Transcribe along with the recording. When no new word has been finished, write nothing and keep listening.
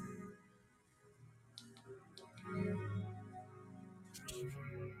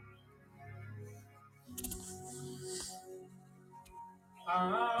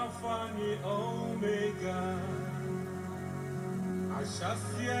Alpha and Omega,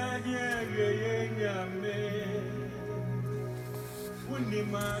 Ashasia Yame,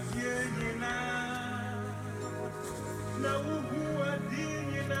 Unima Diena, Nauhu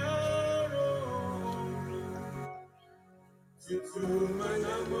Adina,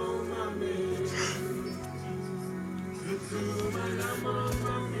 Tutumanamo Mame, Tutumanamo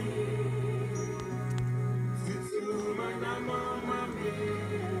Mame, Tutumanamo Mame,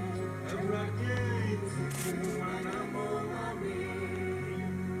 Tutumanamo Mame.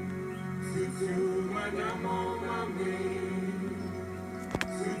 Tutu manamo mami,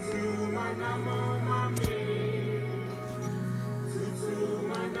 tutu manamo mami, tutu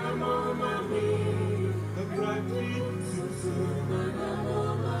manamo mami, the brightly tutu manamo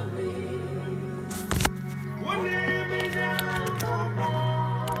mami. One name is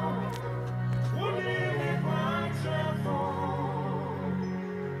alcohol, one name is watchful,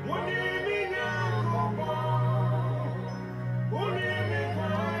 one name is alcohol, one name is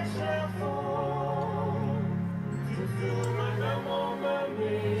watchful. Tutu manamo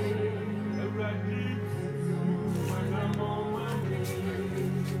mami, the brightly tutu manamo mami.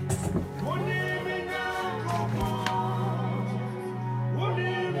 One name is alcohol, one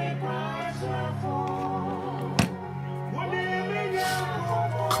name is watchful, one name is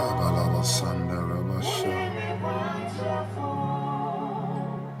alcohol, Kabalaba Sanda one Rabasha. name is watchful.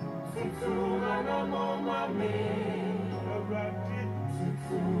 Tutu manamo mami, the brightly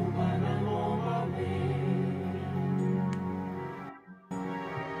tutu manamo mami.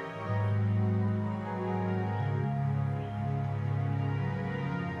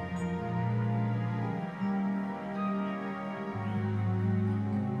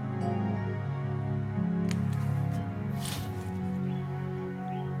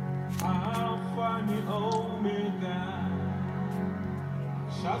 Alpha and Omega,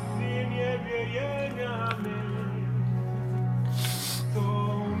 Shasin Yame, so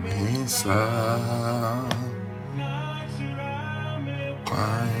Isa Naturame,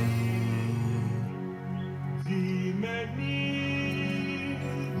 Kwai Dimeni,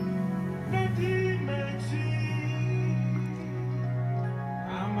 Nadimechi,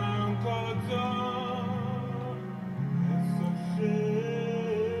 Amankoto,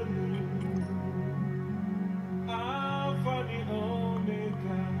 Esofemu, Alpha and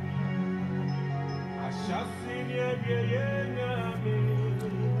Omega, Ashasin Yame,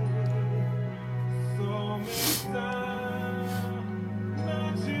 so Mr.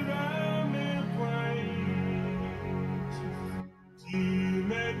 Naturame,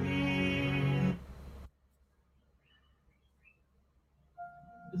 Dimeni.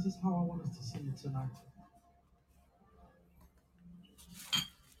 This is how I want us to sing it tonight.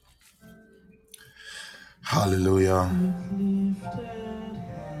 Hallelujah. Lifted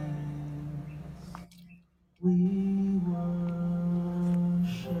hands, we worship.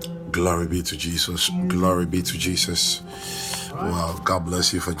 Glory be to Jesus. Glory be to Jesus. Wow. God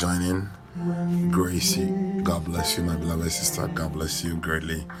bless you for joining. Gracie, God bless you, my beloved sister. God bless you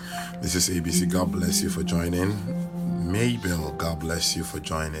greatly. This is ABC. God bless you for joining. Mabel, God bless you for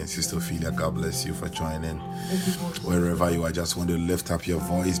joining. Sister Ophelia, God bless you for joining. Wherever you are, I just want to lift up your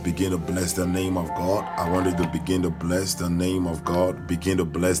voice. Begin to bless the name of God. I want you to begin to bless the name of God. Begin to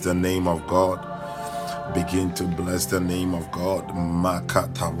bless the name of God. Begin to bless the name of God.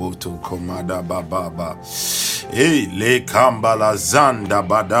 Makataboto komada bababa. Hey, le kambala zanda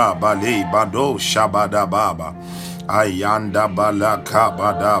bada bale bado shabada baba. Ayanda balaka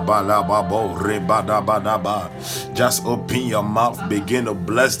bada bala babo rebada bada ba. Just open your mouth. Begin to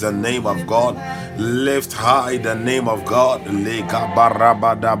bless the name of God. Lift high the name of God. Le kabara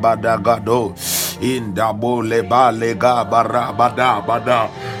bada bada gado. Indabo le ba le gabara bada bada.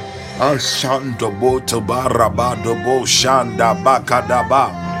 Ashando boto barabado bo shanda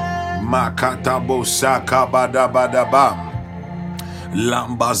bakadaba makatabo sakabadabadaba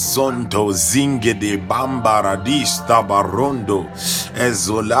Lambazondo zingede bambaradista barondo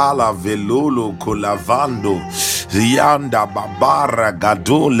ezolala velolo kolavando yanda babara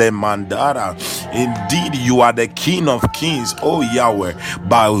gadole mandara. Indeed, you are the King of Kings, O Yahweh.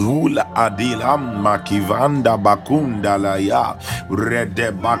 Bahula adilam makivanda bakunda laya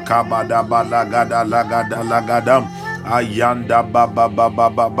rede bakabada balagada lagada lagadam. Ayanda baba baba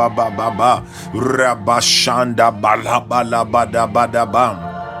baba baba rabashanda balabala bada bada bam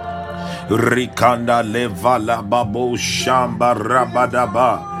rikanda levala babo shamba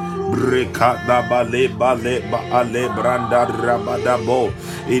rabadaba rikada bale bale ba ale branda rabadabo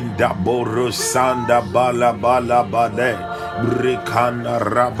indaboro sanda bala bala bale rikanda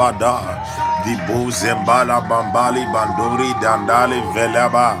rabada Di Bozembala Bambali Bandori Dandali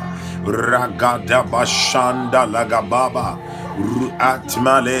Velaba Ragada Bashanda Lagababa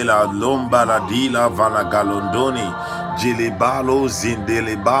Atmalela Lombala Dila Valagalondoni Jilibalo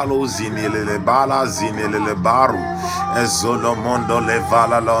Zindelebalo Zinelebala Zinelebaru Ezolomondo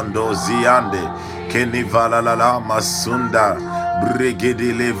Levala Londo Ziande Kenivala La Masunda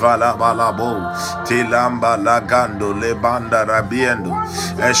Brigidi Levala Balabo Tilamba Lagando Lebanda Rabiendo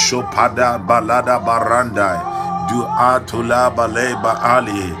Eshopada Balada Barandai Du Atula Baleba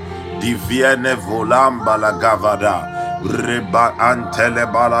Ali Diviene Volamba La Gavada Reba Antele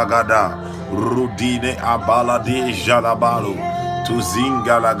Balagada Rudine Abaladi Jalabalo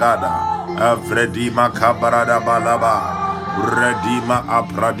Tuzinga Lagada Avredima Kabarada Balaba Redima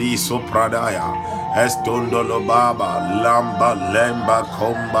Apradiso Pradaya Estondolo Baba Lamba Lemba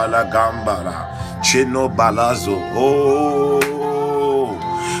Komba La Gambara Chino Balazo. Oh,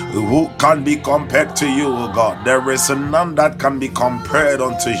 who can be compared to you, O God? There is none that can be compared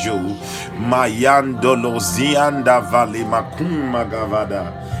unto you. Mayandolo Zianda Vali Makuma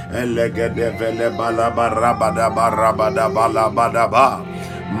Gavada Elegede Vele Balaba Rabada Barabada Balabada Ba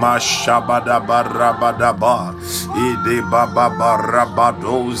Mashabada barabada ba ide baba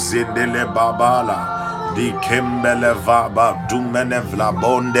barabado zindele babala di kembele vaba dumene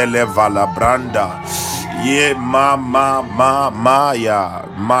vlabondele vala branda ye maya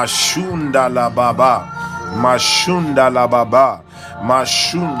mashunda la baba mashunda la baba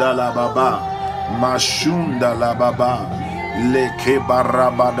mashunda la baba mashunda la baba leke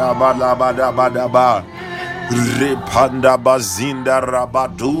barabada balabada badaba Repanda bazinda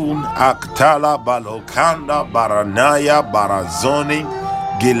rabadun aktala balokanda baranaya barazoni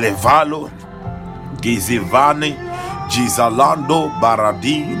gilevalo gizivani gizalando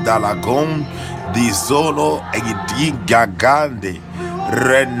baradi dalagon dizolo edi gagande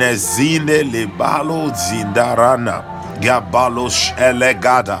renezine lebalo zindarana gabalos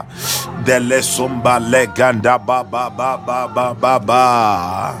elegada dele somba leganda baba baba baba baba.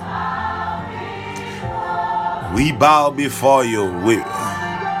 We bow before you.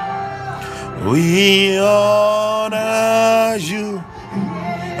 We honor you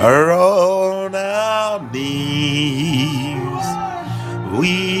on our knees.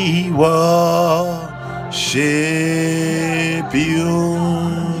 We worship you.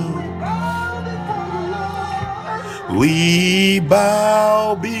 We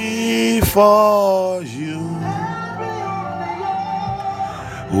bow before you.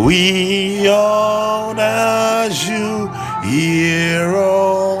 We honor you here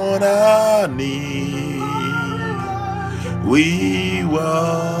on our knees. We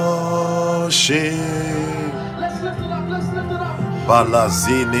worship.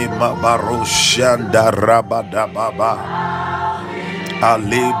 Balazini Mabaroshanda Rabadababa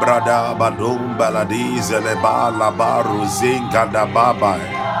Alibrada Badum Baladiz Elebala Baru Zinga Baba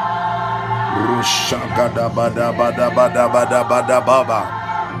Rushagada Bada Bada Bada Bada Bada Baba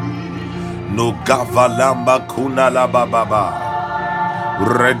No gavalamba kuna la bababa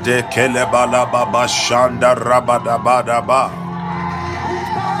rede kele bala baba shanda rabada bada ba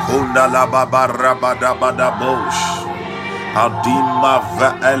kuna la baba rabada bada bosh adima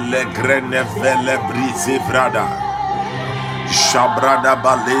va ele grene vele brizi vrada shabrada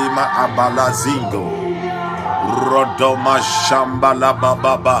balema abalazingo rodoma shamba la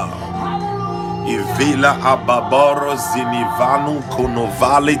bababa ivila ababoro zinivanu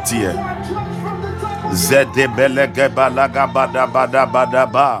konovalitie Zede belege balaga bada bada bada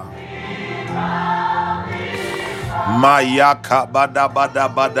ba Mayaka bada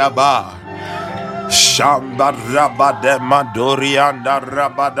bada bada ba Shamba rabade madorianda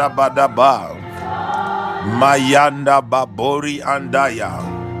rabada bada ba Mayanda babori andaya.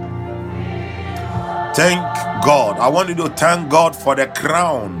 Thank God. I want you to thank God for the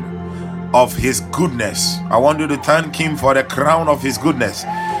crown of His goodness. I want you to thank Him for the crown of His goodness.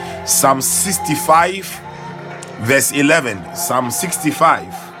 Psalm 65 verse 11. Psalm 65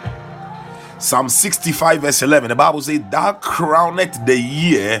 verse 11. The Bible says, thou crownest the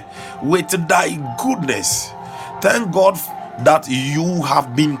year with thy goodness. Thank God that you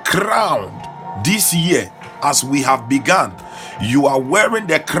have been crowned this year as we have begun. You are wearing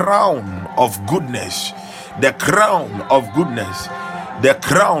the crown of goodness. The crown of goodness. The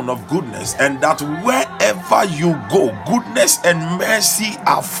crown of goodness, and that wherever you go, goodness and mercy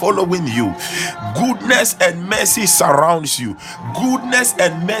are following you. Goodness and mercy surrounds you. Goodness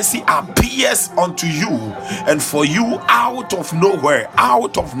and mercy appears unto you, and for you out of nowhere,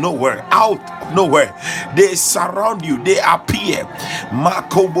 they surround you, they appear.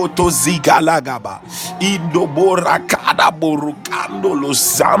 Makoboto zigalagaba indoboraka Ragada Burukando Lo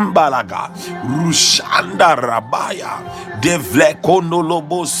Zambalaga Rushanda Rabaya Devlekondo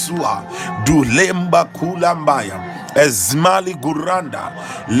Lobosua Dulemba Kulambaya Ezmali Guranda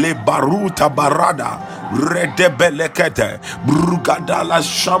Le Baruta Barada Redebelekete Brugadala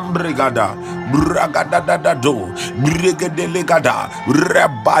Shambregada Bragadadado Brigadelegada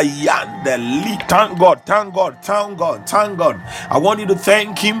Rebayande Li. Thank God, thank God, thank God, thank God. I want you to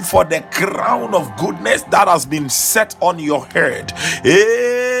thank Him for the crown of goodness that has been set on your head.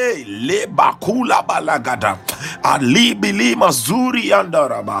 Hey, Lebakula Balagada Ali Bili Mazuri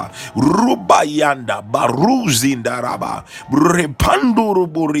Yandaraba Rubayanda Baruzindaraba Repanduru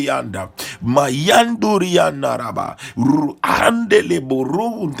Burianda Mayandurianaraba Ruandele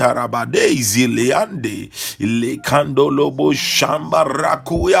Buruntaraba Daisy Leande Lekandolobo Shamba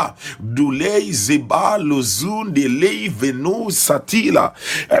Rakuya Dule Zibalu Zundi Le Venu Satila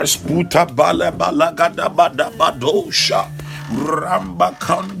Esputa Bala Balagada Badabadosha Ramba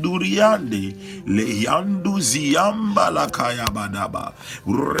Kanduriande Leyandu Ziamba Lakaya Badaba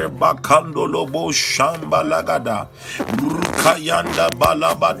Reba Kandolobo Shamba Lagada Rukayanda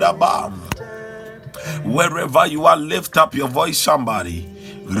Balabadaba. Wherever you are, lift up your voice, somebody.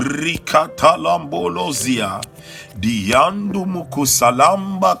 Rikatalombolozia Diandu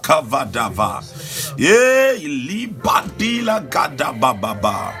Mukusalamba Kavadava Libadila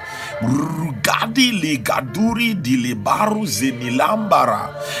Gadababa Rugadi Ligaduri Dilibaru Zenilambara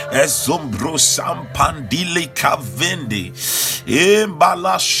Ezombro Sampandile Kavende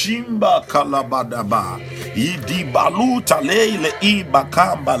Embalashimba Kalabadaba Idibaluta Leile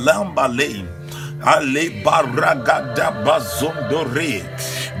Ibakamba Lamba Lane Ale baragada bazondore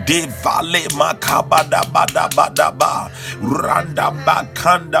de vale makabada bada bada ba randa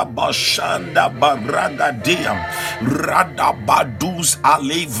bakanda bashanda baragadia rada badus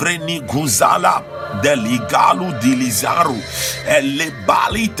alevreni guzala deligalu dilizaru ele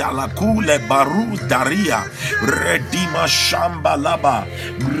balita la kule baru daria redima shamba laba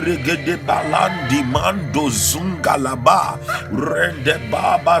regede balandi mando zunga laba rende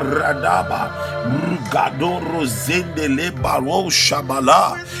baba radaba Rugadoro zende le baro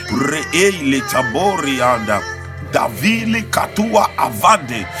shabala reile tabori anda Davili katua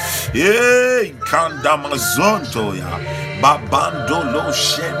avande kanda mazonto ya babando lo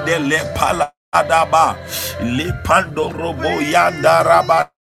shende le paladaba le pando robo yanda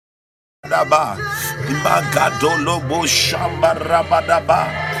rabadaba magado lobo shamba rabadaba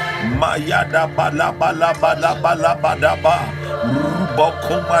mayada bala bala bala bala badaba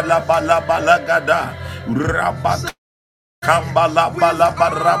Rubokuma la bala bala gada Rabak Kambala bala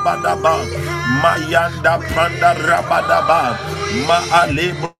barabadaba Mayanda panda rabadaba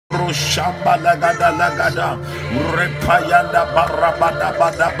Maalebro shamba lagada lagada Repayanda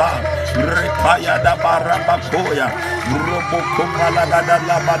barabadabadaba Repayada barabakoya Robokuma lagada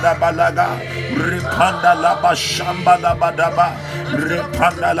labadabalaga Repanda laba shamba labadaba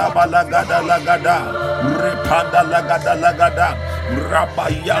Repanda laba lagada lagada Repanda lagada lagada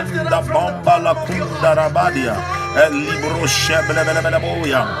Rabayanda bomba la kunda rabadia El libro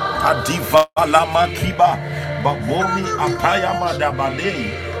sheblebelebeleboya Adiva la makiba Baboni apaya madabade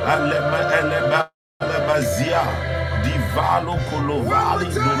Alema elema Bazia Divalo Colovali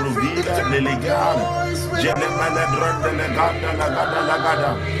Durovila Delegale Jelemele Drande Legada Lagada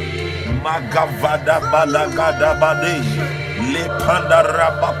Lagada Magavada Balagada Bade Le Panda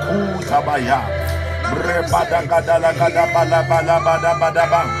Rabaku Tabaya In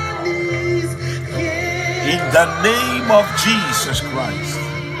the name of Jesus Christ.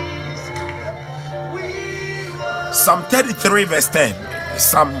 Psalm 33 verse 10.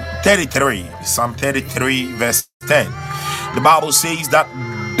 Psalm 33 verse 10. The Bible says that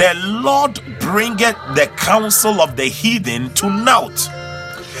the Lord bringeth the counsel of the heathen to naught.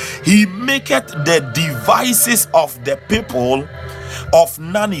 He maketh the devices of the people of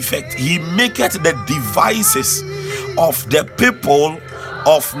none effect. He maketh the devices of the people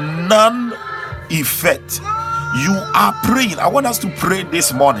of none effect. You are praying. I want us to pray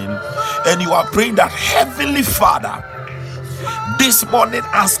this morning, and you are praying that Heavenly Father, this morning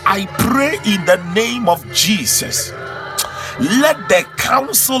as I pray in the name of Jesus, let the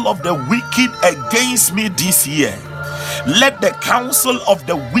counsel of the wicked against me this year, let the counsel of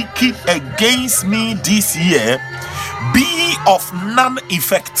the wicked against me this year be of none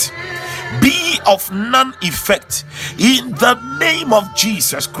effect. Be of none effect in the name of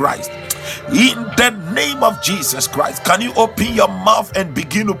Jesus Christ. in the name of Jesus Christ. Can you open your mouth and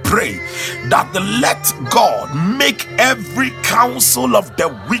begin to pray that let God make every counsel of the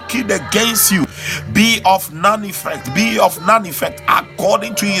wicked against you be of none effect,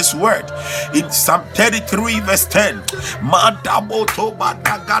 according to his word in Psalm 33 verse 10. Madabo to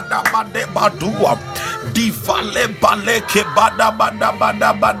badagada bade badua divale baleke bada bada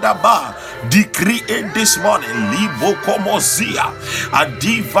bada bada ba. Decree in this morning libo komozia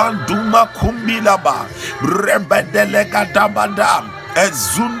adivan duma kumbilaba rebedelega dabadam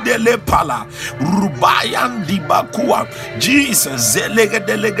ezundele pala rubayan dibakua Jesus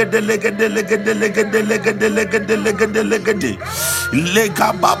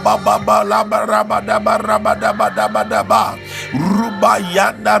lega baba baba rabadaba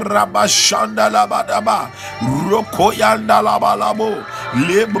rubayanda rabashanda labadaba rokoyanda labalabo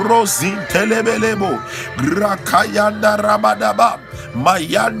lebro zintelebelebo grakayanda rabadaba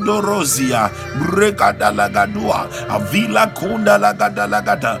Mayando Rosia, Bregada Lagadua, Avila Kunda Lagada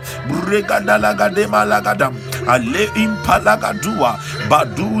Lagada, Bregada Lagadema Lagadam, Ale Impalagadua,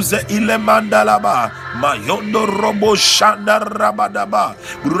 Baduze Ilemandalaba, Mayondo Robo Shanda Rabadaba,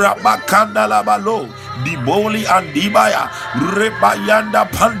 Rabakanda Labalo, Diboli and Dibaya, Rebayanda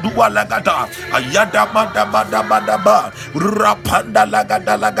Pandua Lagada, Ayada Madabadabadaba, Rapanda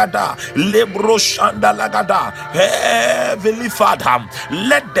Lagada Lagada, Lebro Shanda Lagada, Heavenly Father.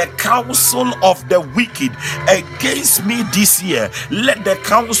 Let the counsel of the wicked against me this year, let the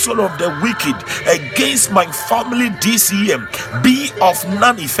counsel of the wicked against my family this year be of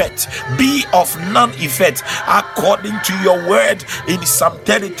none effect, according to your word in Psalm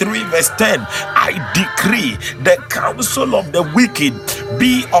 33 verse 10. I decree the counsel of the wicked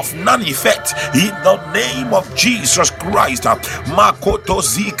be of none effect in the name of Jesus Christ. Makoto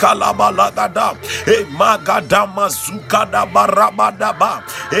zika labalagada e magada mazuka da barabadaba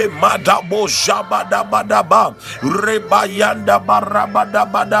e madabo jabadabadaba rebayanda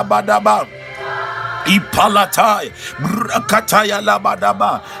barabadabadabadaba Ipalatai Brakataya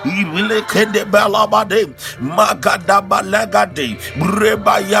Labadaba Ivilekende Balabade Magadaba Lagade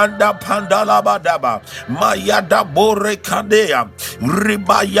Brebayanda Pandalabadaba Mayada Bore Kadea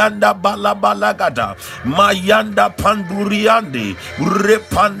Ribayanda Balabalagada Mayanda Panduriande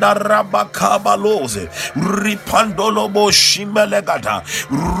Repanda Rabakabalose Ripandolobo Shimelegada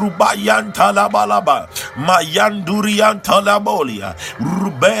Rubayanta Labalaba Mayandurianta Labolia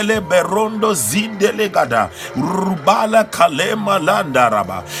Rubele Berondo Zinde Legada Rubala Kalema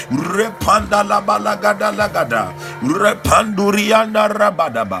Landaraba Repanda Labalagada Lagada Repandurianda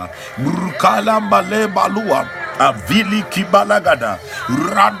Rabadaba Rukala Male Balua Avili Kibalagada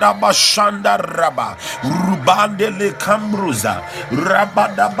Radabashanda Raba Rubande Le Cambruza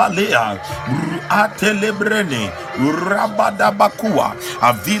Rabadabalea Atelebrene Rabadabakua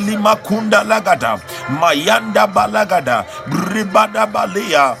Avili Makunda Lagada Mayanda Balagada Ribada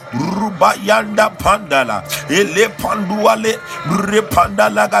Balea Rubayanda Pandala Ele Panduale Repanda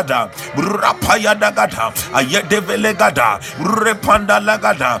Lagada Rapaya Dagada Ayedevelegada Repanda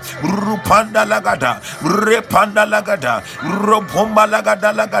Lagada Rupanda Lagada Repanda Lagada Robomba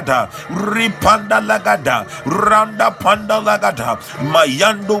Lagada Lagada Ripanda Lagada Randa Panda Lagada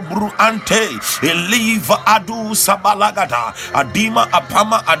Mayando Bruante Eliva Adu Sabalagada Adima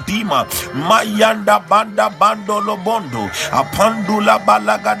Apama Adima Mayanda Banda Bando Lobondo Apandula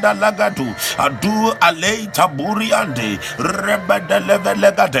Balagada Lagadu Adu Ale Taburiande Rebada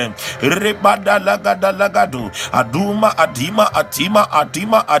Levelegade Rebada Lagada Lagadu Aduma Adima Atima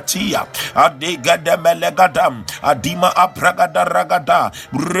Adima Atia Adegada Melegadam Adima Apragada Ragada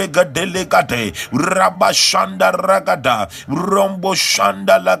Regadelegade Rabashanda Ragada Rombo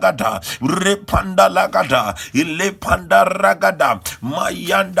Shanda Lagada Repanda Lagada Ilepanda Ragada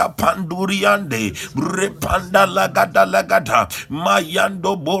Mayanda Panduriande Repanda Lagada Lagada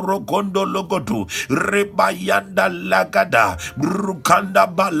Mayando Borogondo Logodu Rebayanda Lagada Brukanda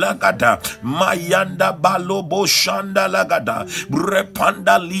Balagada Mayanda Balobo Shanda Lagada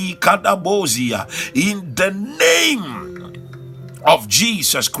Repanda Li Kadabozia in the name of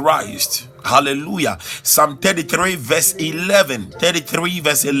Jesus Christ. Hallelujah. Psalm 33 verse 11.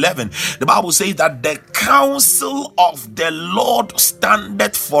 The Bible says that the counsel of the Lord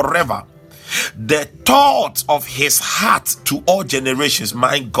standeth forever, the thoughts of his heart to all generations.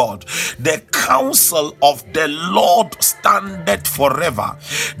 My God, the counsel of the Lord standeth forever,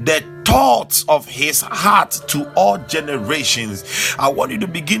 the thoughts of his heart to all generations. I want you to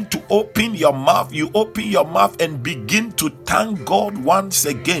begin to open your mouth. You open your mouth and begin to thank God once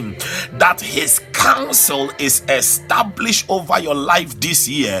again that his counsel is established over your life this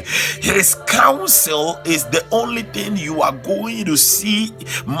year. His counsel is the only thing you are going to see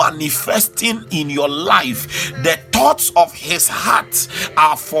manifesting in your life. The thoughts of his heart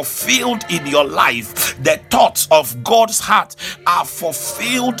are fulfilled in your life. The thoughts of God's heart are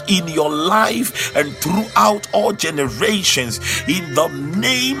fulfilled in your life and throughout all generations, in the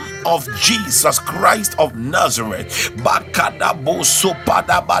name of Jesus Christ of Nazareth. Bakadabo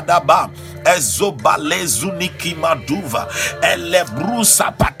sopadabadaba ezobale zuniki maduva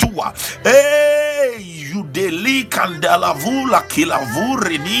elebrusa patua. Yudeli candelavula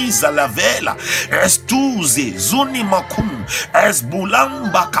kilavurini la vela estuze zuni makum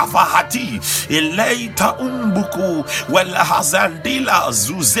esbulamba kavahati eleita umbuku wela hazandila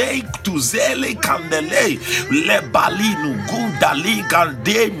zuzei tuzele kandele lebalinu gudali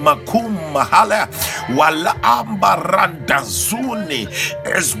gande makum mahala wala ambaranda zune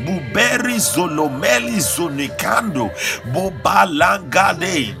esbuberi zolomeli zonikando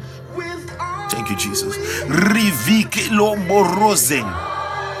bobalangade. Thank you, Jesus. Riviki lomborozen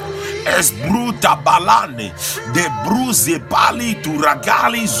esbruta balane de bruze pali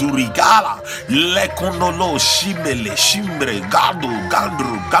turagali zurigala lekonolo shimele shimbre gando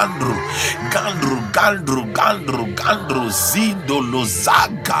gandru zindo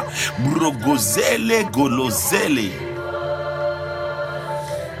lozaga brogozele golozele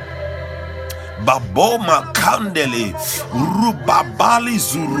baboma kandele rubabali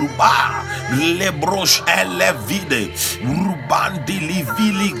zuruba lebrosh elevide rubandi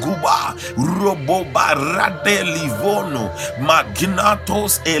livili guba roboba rade livono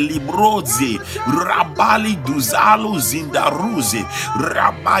magnatos elibroze rabali duzalo zindaruze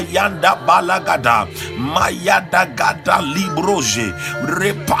rabayanda balagada mayada gada libroje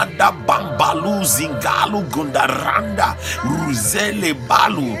repada bambalu zingalu gundaranda ruzele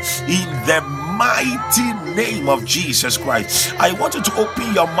balu in the mighty name of Jesus Christ. I want you to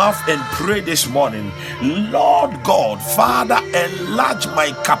open your mouth and pray this morning. Lord God, Father, enlarge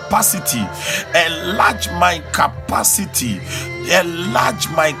my capacity, enlarge my capacity, enlarge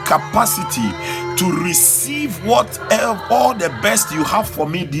my capacity to receive whatever, all the best you have for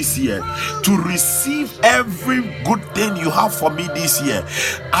me this year, to receive every good thing you have for me this year.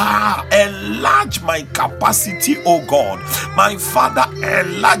 Enlarge my capacity, oh God. My Father,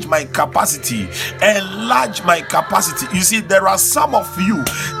 enlarge my capacity, enlarge my capacity. You see, there are some of you,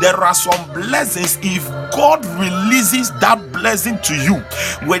 there are some blessings. If God releases that blessing to you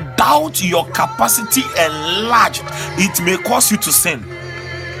without your capacity enlarged, it may cause you to sin.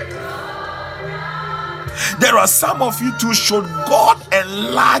 There are some of you too. Should God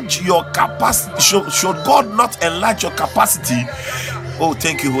enlarge your capacity? Should God not enlarge your capacity? Oh,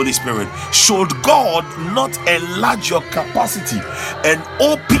 thank you, Holy Spirit. Should God not enlarge your capacity and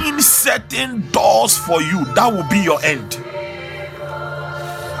open certain doors for you, that will be your end.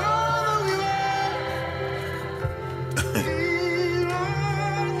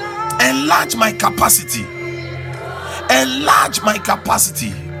 Enlarge my capacity. Enlarge my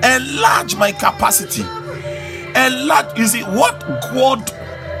capacity. Enlarge my capacity. Enlarge. You see, what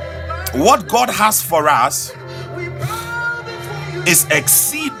God has for us is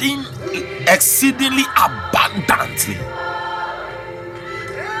exceedingly abundantly.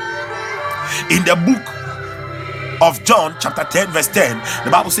 In the book of John chapter 10 verse 10,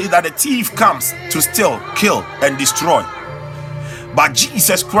 the Bible says that the thief comes to steal, kill and destroy, but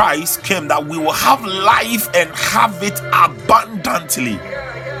Jesus Christ came that we will have life and have it abundantly.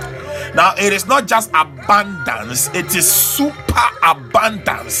 Now it is not just abundance, it is super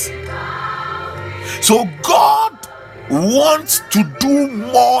abundance. So God wants to do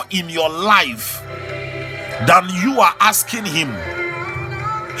more in your life than you are asking him,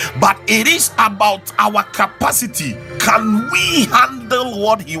 but it is about our capacity. Can we handle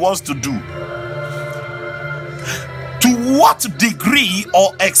what he wants to do? To what degree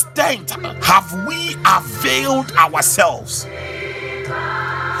or extent have we availed ourselves?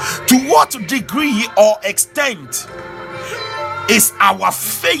 To what degree or extent is our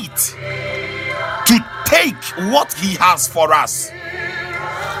faith to take what he has for us?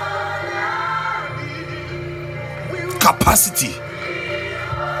 Capacity.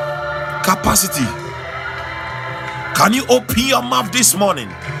 Can you open your mouth this morning?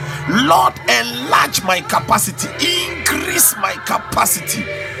 Lord, enlarge my capacity, increase my capacity.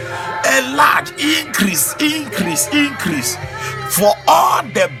 enlarge, increase, increase, increase. For all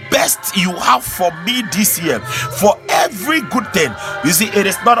the best you have for me this year, for every good thing. You see, it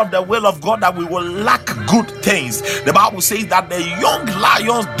is not of the will of God that we will lack good things. The Bible says that the young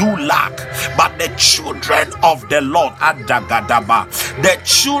lions do lack, but the children of the Lord, the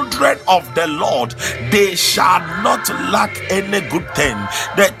children of the Lord, they shall not lack any good thing.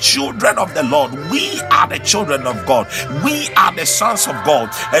 The children of the Lord, we are the children of God, we are the sons of God,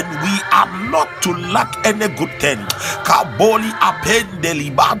 and we are not to lack any good thing. Kaboli apendeli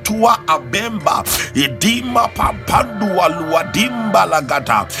batua abemba idima pampandua luadimba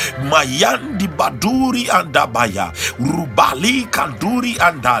lagata mayandi baduri andabaya rubali kanduri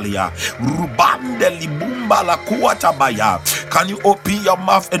andalia rubande libumba la kuatabaya. Can you open your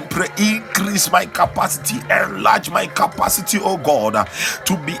mouth and pray? Increase my capacity, enlarge my capacity, oh God,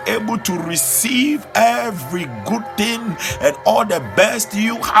 to be able to receive every good thing and all the best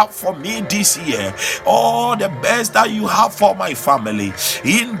you have for me this year, all the best that you have for my family,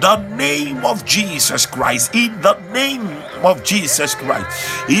 in the name of Jesus Christ, in the name of Jesus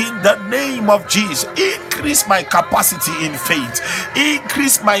Christ, in the name of Jesus. Increase my capacity in faith,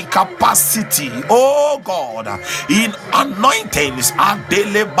 increase my capacity, oh God, in anointings,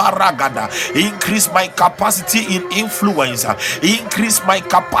 adele baragada. Increase my capacity in influence, increase my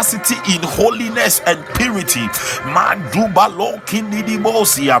capacity in holiness and purity. Madubalo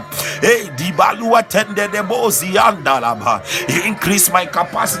kindidibosia, hey dibalua tende debosia andalaba. Increase my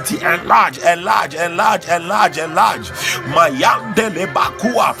capacity, enlarge, enlarge, enlarge, enlarge, enlarge. Mayandele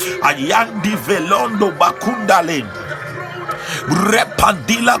bakua, ayandi velondo bakundale.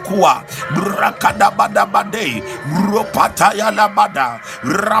 Repandila kuwa brakada bada bade ropataya labada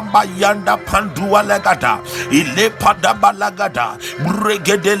rabayanda pandua legada ile pada balagada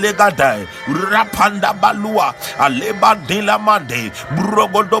bregede legada rapanda balua aleba dela mande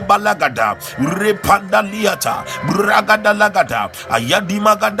brogodo balagada repanda liata bragada lagada ayadi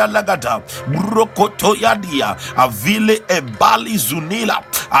magada lagada brokoto yadia avile ebali zunila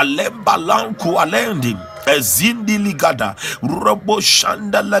alemba lanku alendi ezindi ligada robo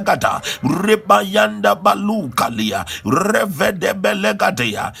shanda lagada rebayanda balukalia revede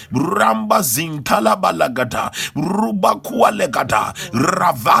belegadea ramba zintala balagada ruba kuwa legada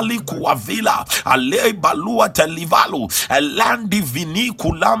ravali kuwa vila ale balua telivalu elandi vini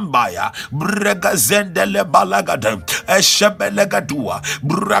kulambaya bregazendele balagada eshebelegadua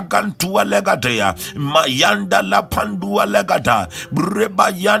bragantua legadea mayanda la pandua legada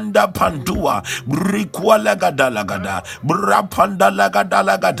brebayanda pandua brikua lagada lagada brapanda lagada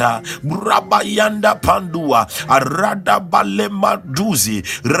lagada brabayanda pandua arada bale maduzi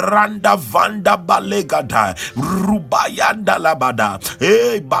randa vanda balegada rubayanda labada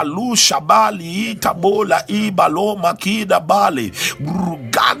balu shabali itabola ibalo makida bale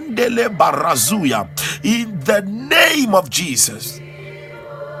brugandele barazuya. In the name of Jesus.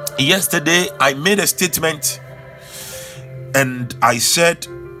 Yesterday I made a statement and I said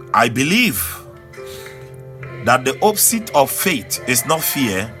I believe that the opposite of faith is not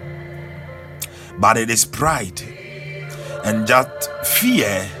fear, but it is pride, and that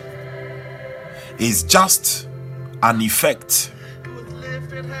fear is just an effect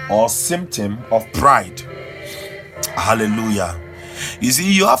or symptom of pride. Hallelujah. You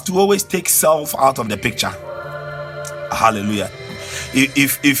see, you have to always take self out of the picture. Hallelujah.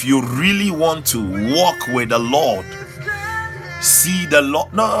 If you really want to walk with the Lord, see the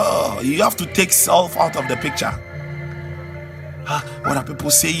Lord, no, you have to take self out of the picture. What are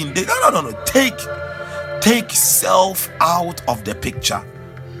people saying? No. Take self out of the picture,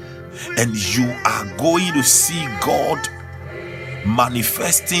 and you are going to see God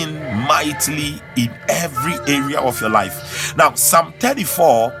manifesting mightily in every area of your life. Now, Psalm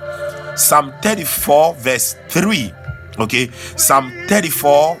 34 verse 3. Okay, Psalm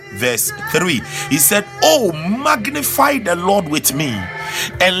 34 verse 3. He said, oh, magnify the Lord with me,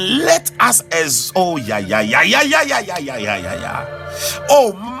 and let us oh,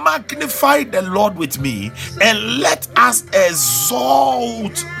 magnify the Lord with me, and let us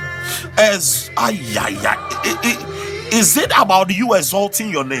exalt Is it about you exalting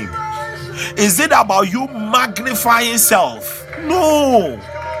your name? Is it about you magnifying self? No,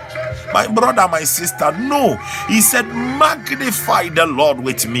 my brother, my sister, no. He said, magnify the Lord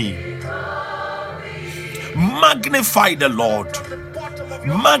with me. Magnify the Lord.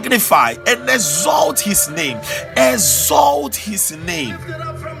 Magnify and exalt his name. Exalt his name.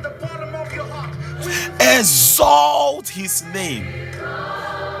 Exalt his name.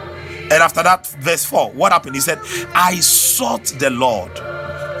 And after that, verse 4, what happened? He said, I sought the Lord,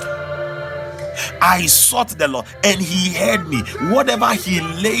 I sought the Lord and he heard me. Whatever he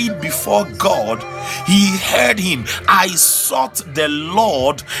laid before God, he heard him. I sought the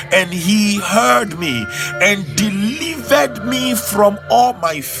Lord and he heard me and delivered me from all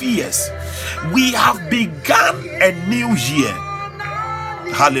my fears. We have begun a new year.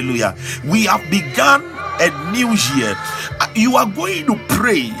 Hallelujah. We have begun a new year. You are going to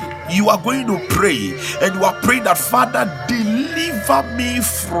pray. You are going to pray and you are praying that, Father, deliver me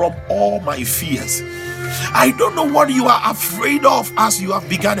from all my fears. I don't know what you are afraid of as you have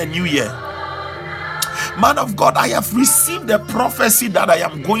begun a new year. Man of God, I have received the prophecy that I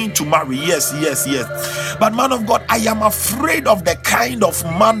am going to marry. Yes. But man of God, I am afraid of the kind of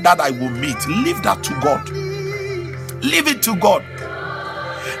man that I will meet. Leave that to God. Leave it to God.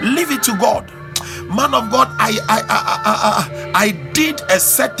 Leave it to God. Man of God, I did a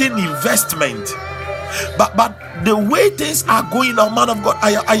certain investment, but the way things are going now, man of God,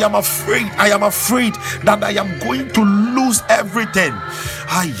 I am afraid that I am going to lose everything.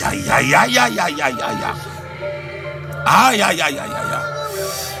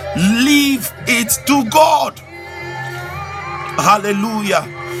 Leave it to God. Hallelujah.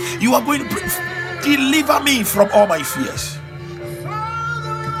 You are going to pray, deliver me from all my fears.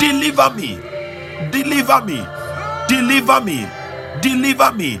 Deliver me. Deliver me. Deliver me.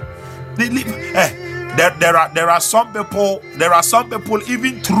 Deliver me. There are some people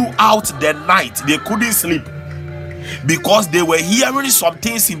even throughout the night they couldn't sleep because they were hearing some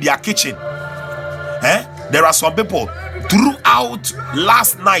things in their kitchen. There are some people throughout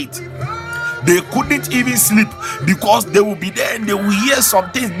last night they couldn't even sleep because they will be there and they will hear some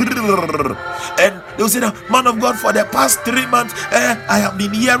things and they will say, man of God, for the past 3 months I have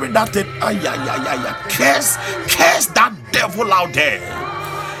been hearing that thing. Curse that devil out there.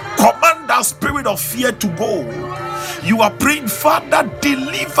 Command that spirit of fear to go. You are praying, Father,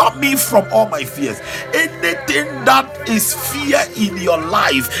 deliver me from all my fears. Anything that is fear in your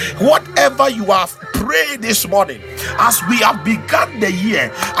life, whatever you have prayed this morning, as we have begun the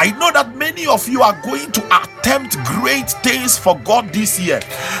year, I know that many of you are going to attempt great things for God this year.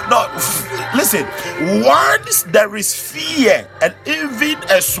 Now, listen, once there is fear and even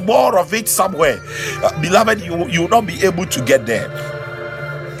a small of it somewhere, beloved, you will not be able to get there.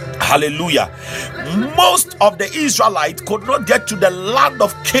 Hallelujah. Most of the Israelites could not get to the land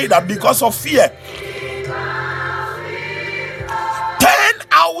of Canaan because of fear. 10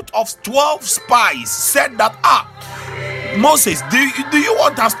 out of 12 spies said that, Moses, do you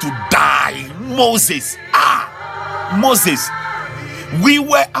want us to die? Moses, we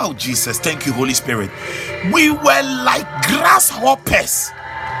were out. Jesus, thank you, Holy Spirit. We were like grasshoppers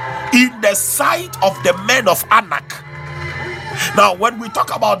in the sight of the men of Anak. Now, when we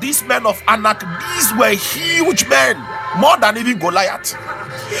talk about these men of Anak, these were huge men, more than even Goliath.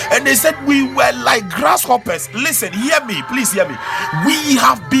 And they said we were like grasshoppers. Listen, hear me, please hear me. We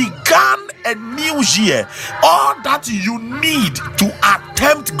have begun a new year. All that you need to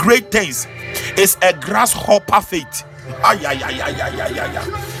attempt great things is a grasshopper faith.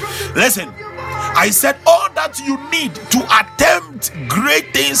 Listen, I said all that you need to attempt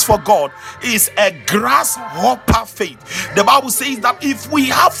great things for God is a grasshopper faith. The Bible says that if we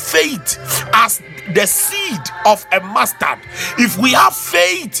have faith as the seed of a mustard, if we have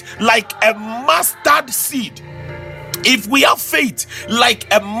faith like a mustard seed, if we have faith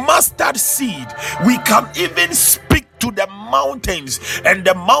like a mustard seed, we can even speak to the mountains and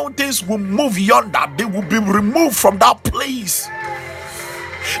the mountains will move yonder. They will be removed from that place.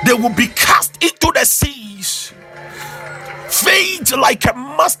 They will be cast into the seas. Faith like a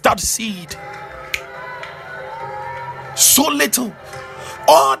mustard seed. So little.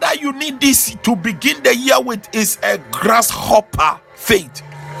 All that you need this to begin the year with is a grasshopper faith.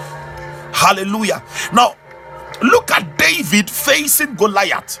 Hallelujah. Now, look at David facing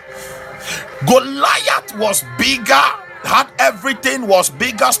Goliath. Goliath was bigger, had everything, was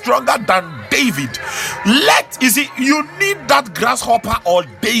bigger, stronger than David. You need that grasshopper or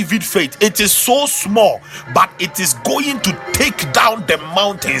David faith. It is so small, but it is going to take down the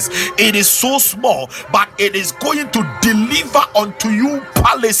mountains. It is so small, but it is going to deliver unto you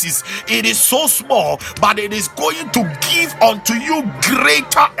palaces. It is so small, but it is going to give unto you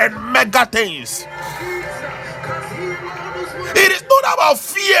greater and mega things. It is not about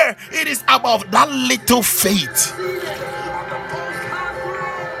fear, it is about that little faith.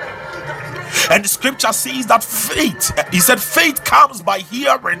 And the scripture says that faith, he said, faith comes by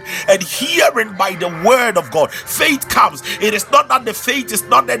hearing, and hearing by the word of God. Faith comes. It is not that the faith is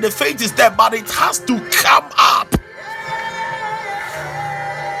not there, the faith is there, but it has to come up.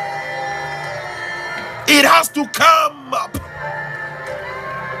 It has to come up.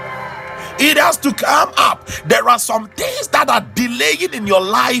 It has to come up. There are some things that are delaying in your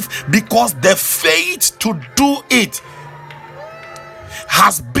life because the faith to do it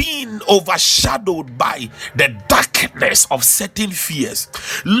has been overshadowed by the darkness of certain fears.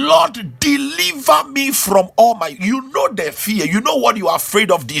 Lord, deliver me from all my, you know, the fear. You know what you are afraid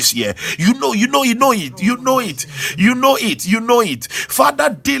of this year. You know it. Father,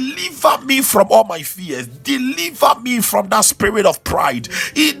 deliver me from all my fears. Deliver me from that spirit of pride.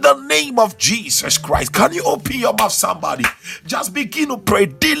 In the name of Jesus Christ. Can you open your mouth, somebody? Just begin to pray.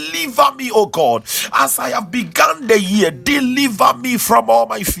 Deliver me, oh God. As I have begun the year, deliver me from all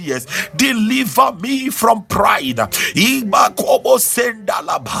my fears. Deliver me from pride.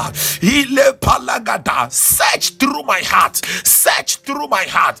 Search through my heart. Search through my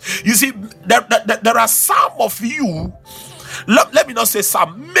heart. You see, there are some of you, let me not say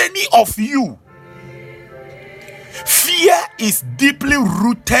some, many of you, fear is deeply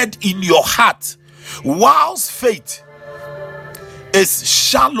rooted in your heart, whilst faith is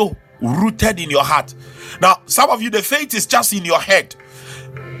shallow rooted in your heart. Now, some of you, the faith is just in your head.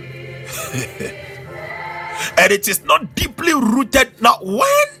 And it is not deeply rooted. Now,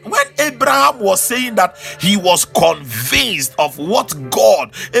 when Abraham was saying that he was convinced of what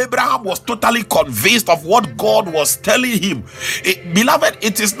God, Abraham was totally convinced of what God was telling him. Beloved,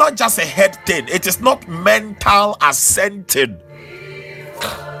 it is not just a head thing. It is not mental assenting.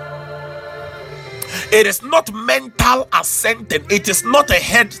 It is not mental assenting. It is not a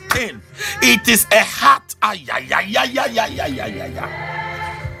head thing. It is a heart.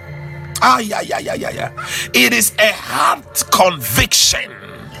 It is a heart conviction.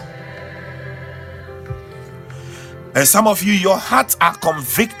 And some of you, your hearts are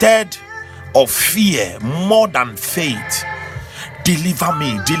convicted of fear more than faith. Deliver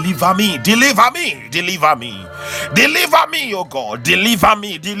me, deliver me, deliver me, deliver me, deliver me, oh God, deliver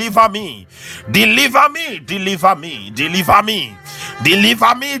me, deliver me, deliver me, deliver me, deliver me,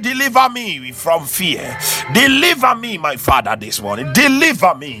 deliver me, deliver me from fear. Deliver me, my Father, this morning.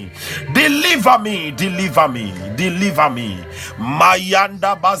 Deliver me, deliver me, deliver me, deliver me.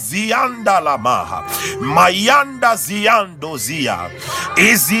 Mayanda bazianda lamaha, mayanda ziando zia,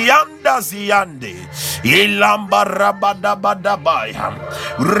 izianda ziande, ilamba rabadabadabaya,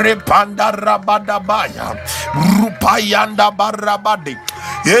 repanda rabadabaya, rupayanda barabade,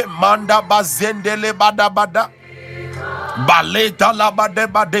 manda bazendele badabada. Baleta la bade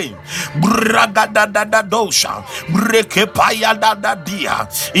bade bragada da dosha brekepaya da dia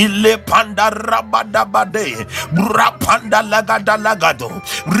ile panda rabada bade brapanda lagada lagado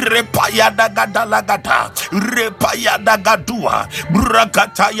repaya da gada lagata repaya da gadua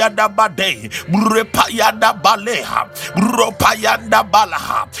brakata ya da bade repaya da baleha ropaya da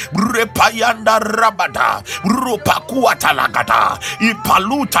balaha repaya da rabada ropakuwa talagada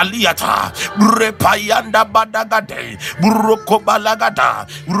ipaluta liata repaya da badagade Buroko balagada,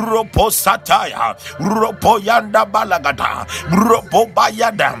 ropo sataya, ropo yanda balagada, ropo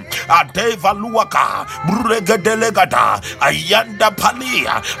bayada, adeva luaka, bregedelegada, ayanda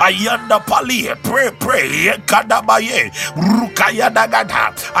palia, pray, kadabaye, rukayada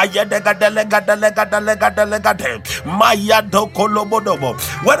gada, ayadagadelegadelegadelegadele, mayado kolobodobo.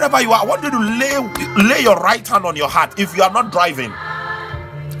 Wherever you are, I want you to lay your right hand on your heart if you are not driving.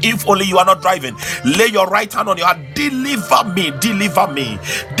 If only you are not driving, lay your right hand on your heart. Deliver me, deliver me,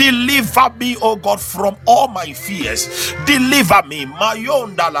 deliver me, oh God, from all my fears. Deliver me,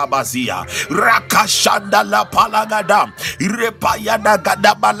 Mayonda la bazia, Rakashanda la palagada, Repayada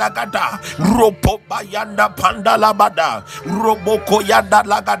gada balagada, Ropo bayanda pandala bada, Roboko yanda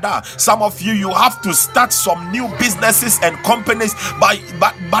lagada. Some of you have to start some new businesses and companies, but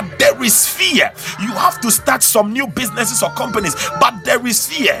there is fear. You have to start some new businesses or companies, but there is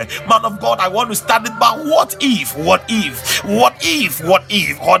fear. Man of God, I want to start it, but what if?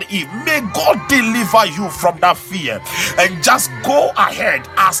 May God deliver you from that fear, and just go ahead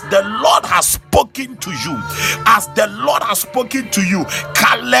as the Lord has spoken to you. As the Lord has spoken to you.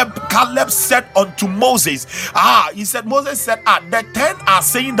 Caleb said unto Moses, Moses said, the 10 are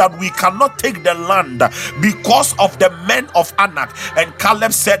saying that we cannot take the land because of the men of Anak. And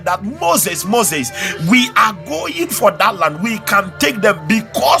Caleb said that Moses, we are going for that land. We can take them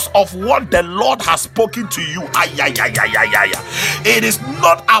because of what the Lord has spoken to you. It is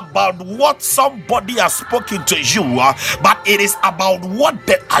not about what somebody has spoken to you, but it is about what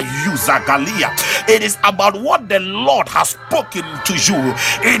the Ayuzagalia. It is about what the Lord has spoken to you.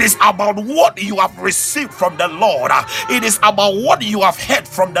 It is about what you have received from the Lord. It is about what you have heard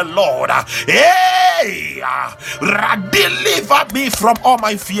from the Lord. Hey, deliver me from all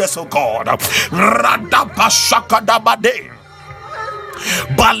my fears, oh God. Radabashakadabade.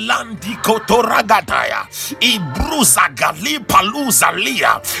 balandi kotoragadaya ibruza gali paluza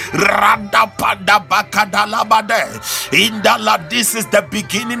lia randa panda bakadalabade indala. This is the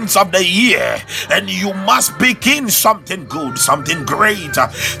beginnings of the year, and you must begin something good, something great,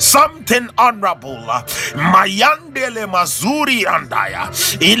 something honorable. Mayandele mazuri andaya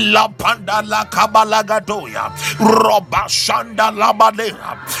illa panda la kabalagadoya roba shanda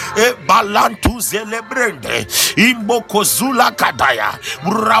labadea e balantu zelebrende imbokozula kadaya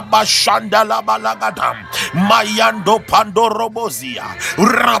rabashanda labalagadam mayando pandorobozia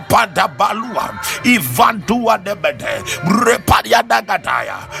rapada balua ivandua debede repadia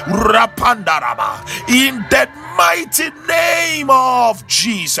dagadaya rapandaraba in the mighty name of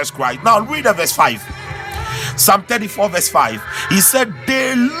Jesus Christ. Now read the verse 5. Psalm 34 verse 5. He said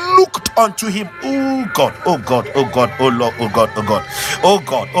they looked unto him. Oh God, oh God, oh God, oh Lord, oh God, oh God, oh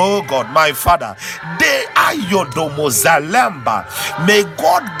God, oh God, my Father. They are your domozalamba. May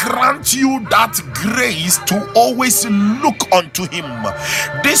God grant you that grace to always look unto him.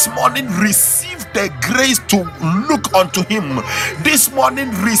 This morning receive the grace to look unto him. This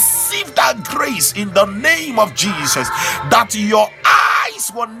morning receive that grace in the name of Jesus, that your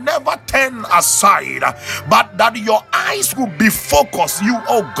eyes will never turn aside, but that your eyes will be focused. You,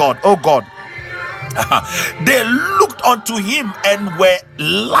 oh God, oh God. They looked unto him and were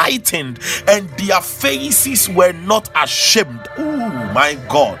lightened, and their faces were not ashamed. Oh my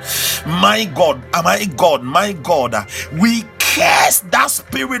God, my God, my God, my God. We curse that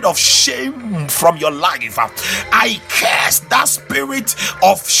spirit of shame from your life. I curse that spirit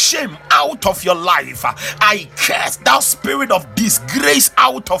of shame out of your life. I curse that spirit of disgrace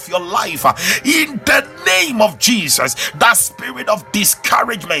out of your life in the name of Jesus. That spirit of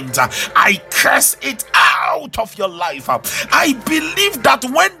discouragement, I curse it out of your life. I believe that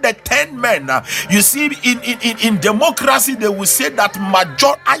when the 10 men, you see, in democracy, they will say that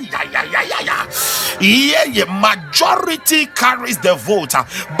majority carries the vote,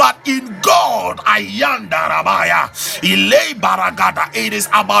 but in God, it is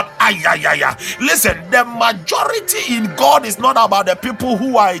about listen, the majority in God is not about the people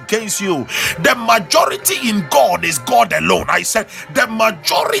who are against you. The majority in God is God alone. I said the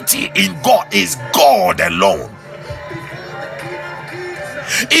majority in God is God alone.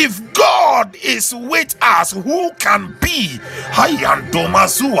 If God is with us, who can be?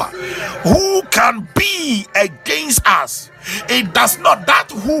 Who can be against us? It does not,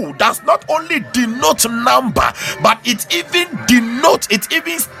 that who does not only denote number, but it even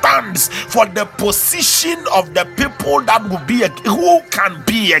stands for the position of the people that will be. Who can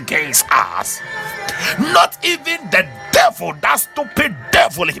be against us? Not even the devil, that stupid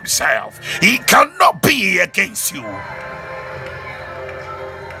devil himself. He cannot be against you.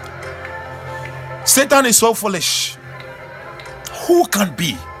 Satan is so foolish. Who can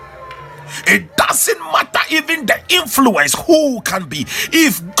be? It doesn't matter even the influence. Who can be?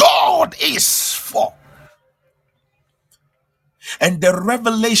 If God is for. And the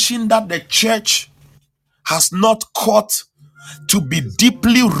revelation that the church has not caught to be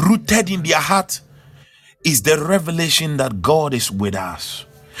deeply rooted in their heart is the revelation that God is with us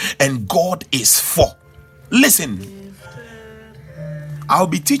and God is for. Listen, I'll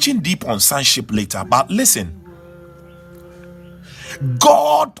be teaching deep on sonship later, but listen,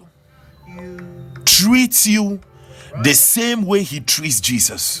 God treats you the same way he treats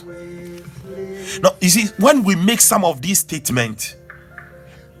Jesus. Now, you see, when we make some of these statements,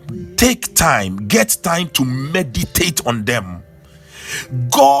 take time, get time to meditate on them.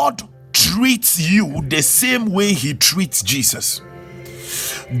 God treats you the same way he treats Jesus.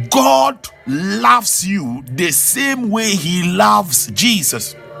 God loves you the same way he loves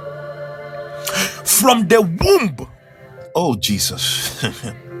Jesus. From the womb, oh Jesus,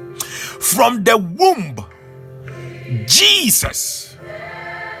 from the womb, Jesus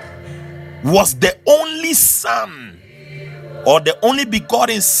was the only son, or the only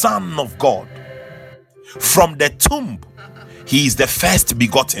begotten Son of God. From the tomb, he is the first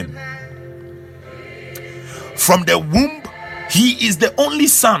begotten. From the womb, he is the only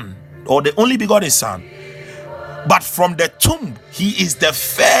son, or the only begotten son. But from the tomb, he is the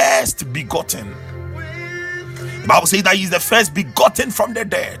first begotten. The Bible says that he is the first begotten from the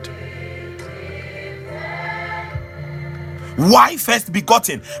dead. Why first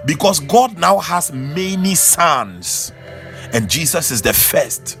begotten? Because God now has many sons, and Jesus is the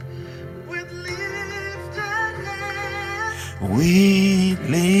first. We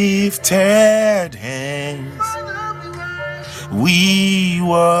lifted hands, we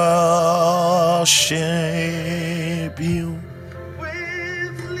worship you.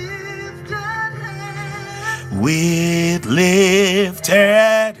 With with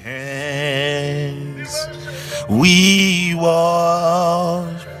lifted hands, we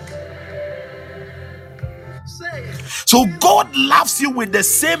worship. So God loves you with the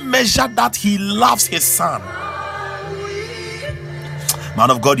same measure that He loves His Son. Man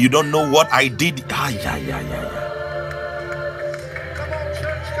of God, you don't know what I did.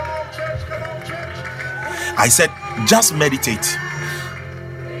 I said, just meditate.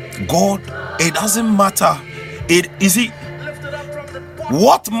 God, it doesn't matter.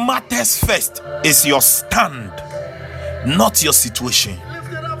 What matters first is your stand, not your situation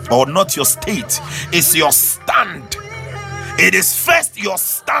or not your state. It's your stand. It is first your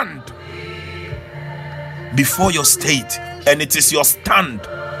stand before your state, and it is your stand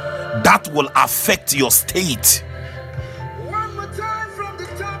that will affect your state.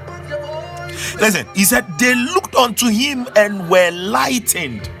 Listen, he said they looked unto him and were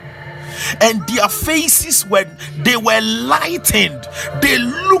lightened, and their faces were lightened. They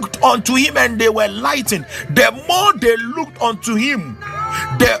looked unto him and they were lightened. The more they looked unto him,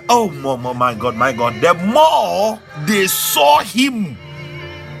 my God, the more they saw him.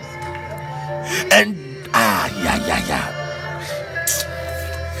 And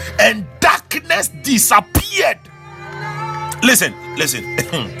and darkness disappeared. Listen.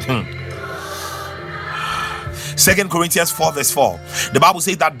 2 Corinthians 4 verse 4, the Bible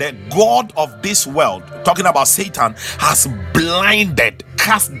says that the God of this world, talking about Satan, has blinded,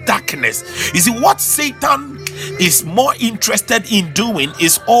 cast darkness. You see, what Satan is more interested in doing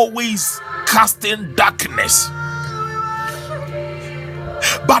is always casting darkness.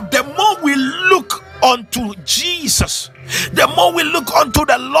 But the more we look unto Jesus, the more we look unto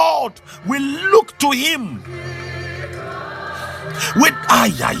the Lord, we look to him with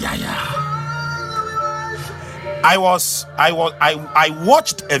I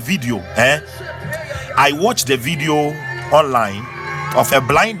watched a video. I watched a video online of a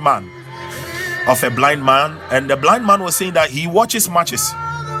blind man. And the blind man was saying that he watches matches.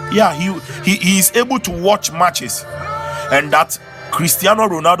 Yeah, he is able to watch matches, and that Cristiano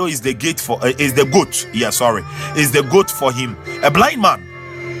Ronaldo is the GOAT. Is the GOAT for him. A blind man.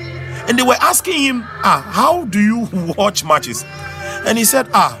 And they were asking him, how do you watch matches? And he said,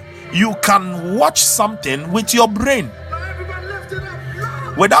 you can watch something with your brain.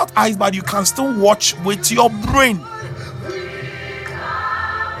 Without eyes, but you can still watch with your brain.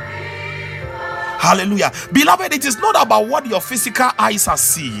 Hallelujah. Beloved, it is not about what your physical eyes are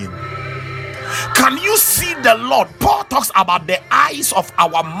seeing. Can you see the Lord? Paul talks about the eyes of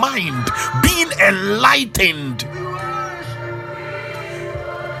our mind being enlightened.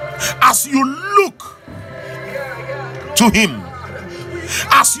 As you look to him,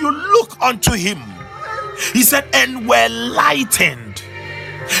 as you look unto him, he said, and were lightened.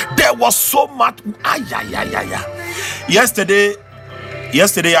 There was so much.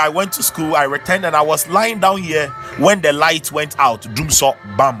 Yesterday I went to school. I returned and I was lying down here when the light went out. Doom saw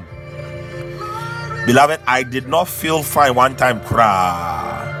bam. Beloved, I did not feel fine one time.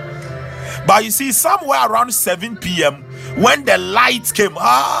 But you see, somewhere around 7 p.m. when the lights came,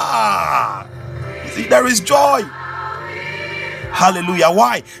 you see, there is joy. Hallelujah.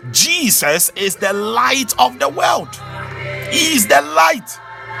 Why? Jesus is the light of the world. He is the light.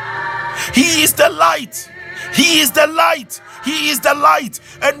 He is the light. He is the light. He is the light.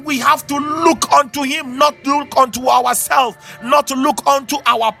 And we have to look unto him, not look unto ourselves, not to look unto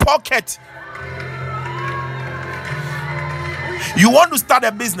our pocket. You want to start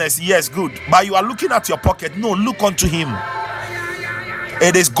a business? Yes, good. But you are looking at your pocket. No, look unto him.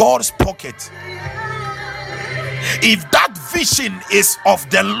 It is God's pocket. If that vision is of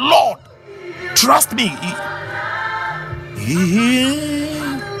the Lord, trust me, he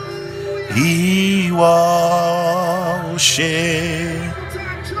will share.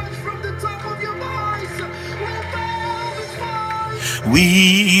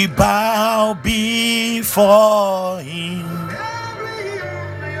 We bow before him.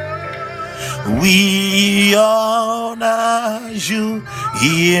 We honor you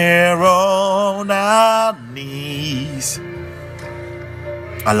here on our knees.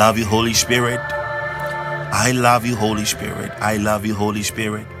 I love you, Holy Spirit. I love you, Holy Spirit. I love you, Holy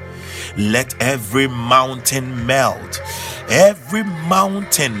Spirit. Let every mountain melt. Every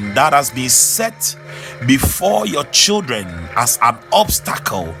mountain that has been set before your children as an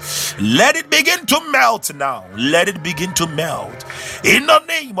obstacle, let it begin to melt now. Let it begin to melt in the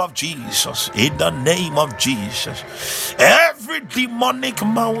name of Jesus. In the name of Jesus, every demonic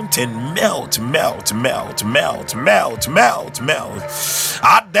mountain melt, melt, melt, melt, melt, melt, melt.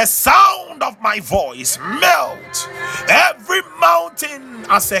 At the sound of my voice, melt. Every mountain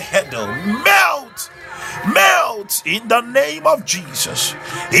as a hurdle, melt. Melt in the name of Jesus.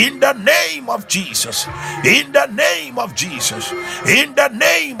 In the name of Jesus. In the name of Jesus. In the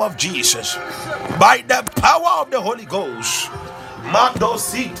name of Jesus. By the power of the Holy Ghost.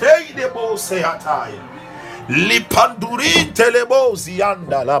 Madosite debo sehatai. Lipandurin telebo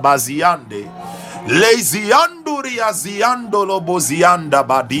zianda labaziande. Lezianduria ziando lobozianda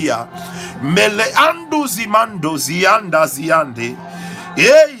badia. Meleandu zimando zianda ziande.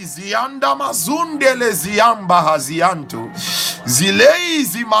 Ei zianda mazunde le ziamba hazianto. Zilei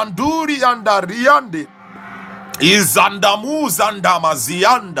zimanduri andariande. Izandamu zandama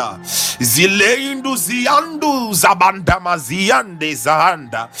zianda. Zileindu ziandu zabandama ziande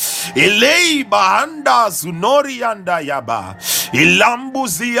zahanda. Ilei bahanda zunori anda yaba. Ilambu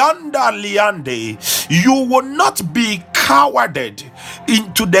zianda liande. You will not be cowarded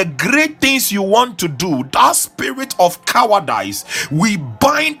into the great things you want to do. That spirit of cowardice, we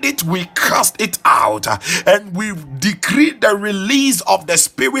bind it, we cast it out, and we decree the release of the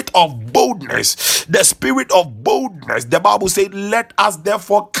spirit of boldness. The spirit of boldness. The Bible said, let us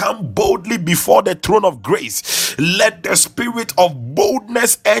therefore come boldly before the throne of grace. Let the spirit of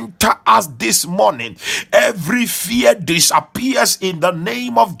boldness enter us this morning. Every fear disappears in the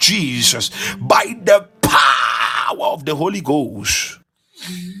name of Jesus by the power of the Holy Ghost.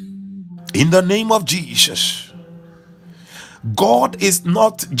 In the name of Jesus. God is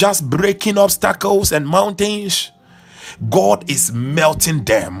not just breaking obstacles and mountains. God is melting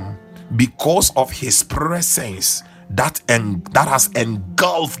them because of his presence that has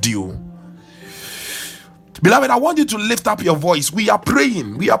engulfed you. Beloved, I want you to lift up your voice. We are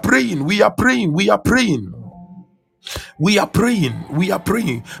praying. We are praying. We are praying. We are praying. We are praying. We are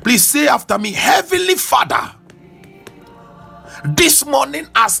praying. Please say after me, Heavenly Father, this morning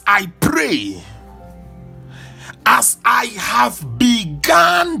as I pray, as I have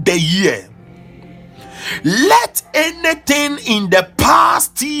begun the year, let anything in the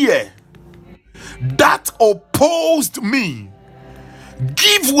past year that opposed me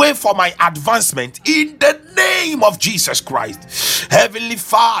give way for my advancement in the name of Jesus Christ. Heavenly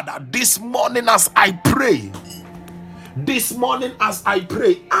Father, this morning as I pray,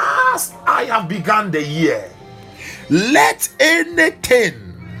 as I have begun the year, let anything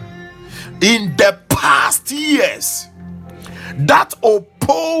in the past years that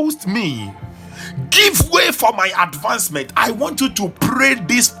opposed me give way for my advancement. I want you to pray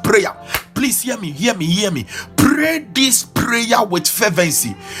this prayer. Please hear me. Pray this prayer with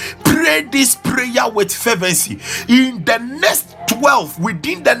fervency. Pray this prayer with fervency. Within the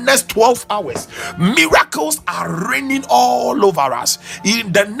next 12 hours, miracles are raining all over us.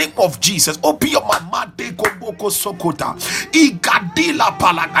 In the name of Jesus, open your mouth. Sokota, Igadila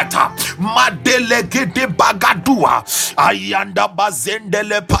Palagata, Madelegede Bagadua, Ayanda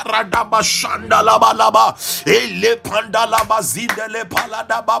Bazendele Paradaba Shandala Balaba, Ele Pandalaba Zindele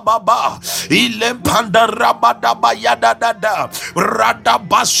Palada Baba, Ile Pandarabadaba Yadada,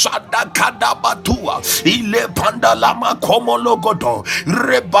 Radabashada Kadabatua, Ile Pandalama Komologodo,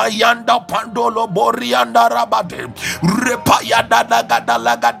 Rebayanda Pandolo Borianda Rabade, Repayada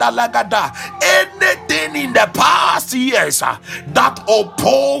Lagada. Anything in the past years that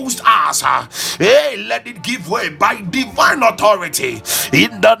opposed us, let it give way by divine authority.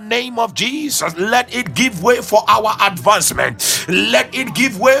 In the name of Jesus, let it give way for our advancement. Let it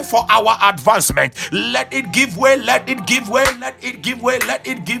give way for our advancement. Let it give way. Let it give way. Let it give way. Let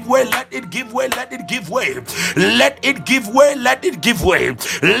it give way. Let it give way. Let it give way. Let it give way. Let it give way.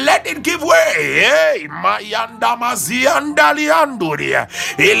 Let it give way. Hey, Mayanda Mazianda Lianduria.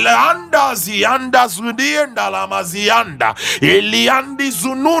 Ilanda Zianda Zudienda la Mazianda. Iliandi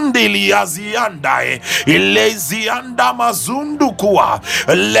Zunundi Liazianda. Ilezianda Mazundukua.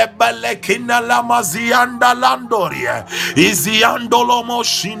 Lebelekina la Mazianda Landoria. Iziandolo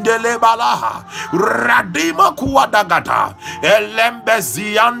Moshindele Balaha. Radima Kuadagata. Elembe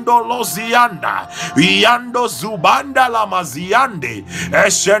Ziandolo Zianda. Iando Zubanda la Maziande.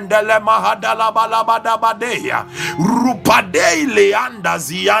 Eshendele Mahadala Balabada Badeya. Rupadei Leanda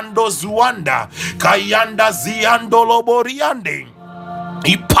Ziando Zuanda. Kayanda Ziando Loboriande.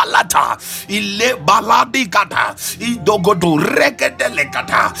 Ipalata ile baladi gata idogodo regedele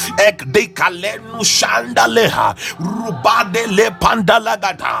gata ek de kalenu shandaleha rubade le pandala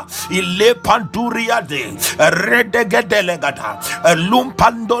gata ile panturia de redegedele gata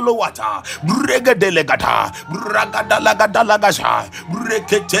lumpandolo wata regedele gata ragadala gadala gasha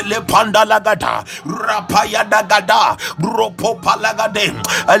reketele pandala gata rapaya dagada ropo palagade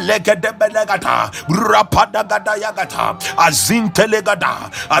legedebele gata rapada gada yagata azintele gada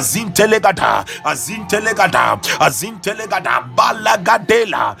azintelegada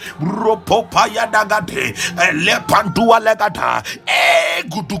balagadela ropopaya dagade lepandua legata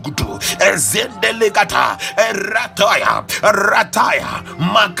gudugudu ezendelegata rataya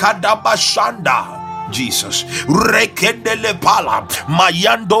makadabashanda. Jesus, rekendele pala,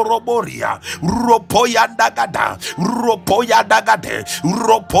 mayando roboria, ropoya dagade,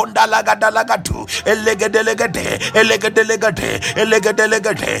 roponda lagatu, elegedelegade,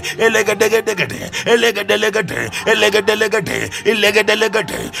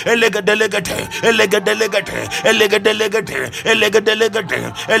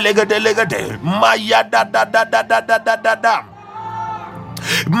 maya da.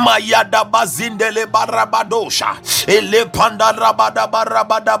 Mayada bazindele barabadosha ele panda rabada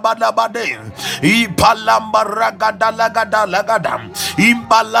barabada badabade ipalamba ragada lagada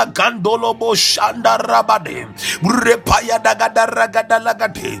imbala gandolo boshanda rabade repaya dagada ragada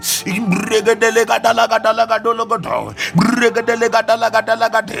lagate imbregede lagada lagadologodo bregede lagada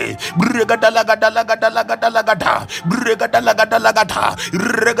lagate bregede lagada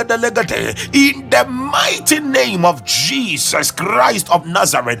regede legate in the mighty name of Jesus Christ of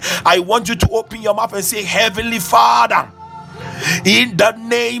Nazareth. I want you to open your mouth and say, Heavenly Father, in the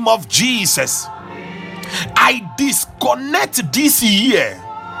name of Jesus, I disconnect this year.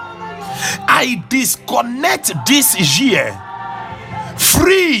 I disconnect this year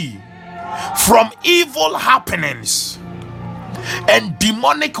free from evil happenings and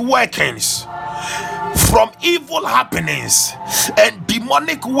demonic workings. From evil happenings and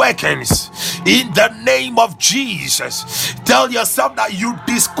demonic workings in the name of Jesus. Tell yourself that you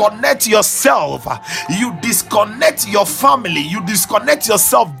disconnect yourself, you disconnect your family, you disconnect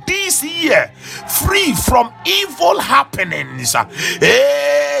yourself this year free from evil happenings.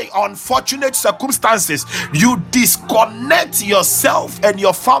 Hey, unfortunate circumstances, you disconnect yourself and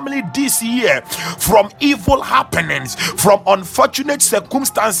your family this year from evil happenings, from unfortunate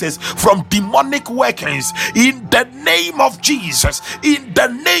circumstances, from demonic workings. In the name of Jesus, in the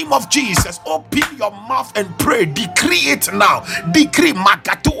name of Jesus, open your mouth and pray. Decree it now. Decree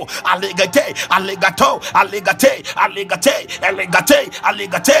magato allegate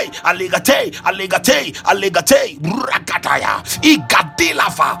rakataya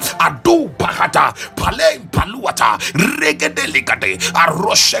igadilava adu bahata palem paluata regedeligade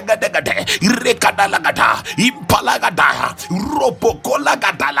aroshegadegade rekadalagata impalagada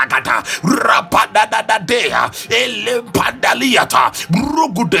robokolagada rapada dea elempandaliata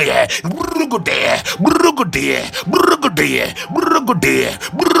brugude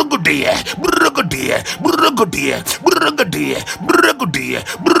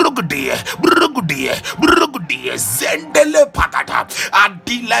zendele pakata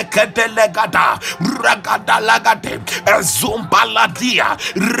adila kedelegada ragada lagate ezumbaladia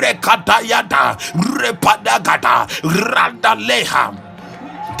rekatayada repadagada randaleha.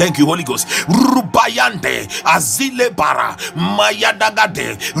 Thank you, Holy Ghost. Rubayande azile bara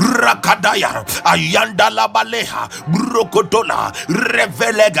mayadagade rakadaya ayanda labaleha brokotola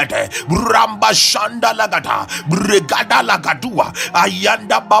revelegade ramba shanda lagata bregada lagadua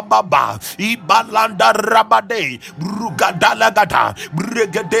ayanda bababa ibalanda rabade brugada lagata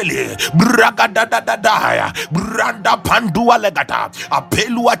bregedele bragada dadaya branda pandua legata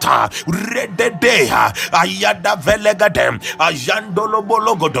apeluata rededea ayada velegade ayandolo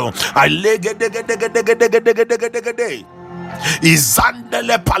bologo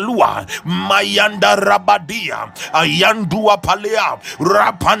Izandele palua mayanda rabadia ayandua palea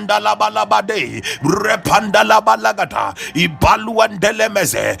rapanda labalabade repanda labalagata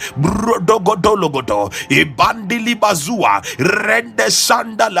ibaluandelemeze brodogodologodo ibandili bazua rende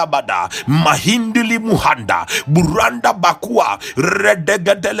sanda labada mahindili muhanda buranda bakua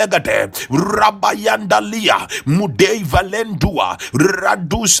redegedelegate rabayandalia mudei valendua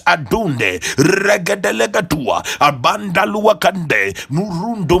radus adunde regedelegatua abandalua kande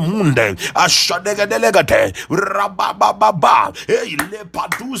murundo munde ashadegedelegate rabababa le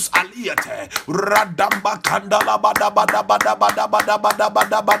padus aliate radamba kandala bada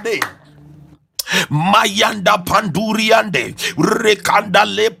Mayanda panduriande rekanda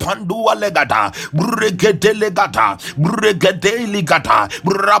le pandua legata bregede legata bregede ligata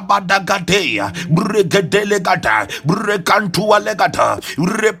brabada gatea bregede legata brekantua legata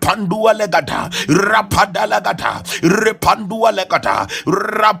repandua legata rapada legata repandua legata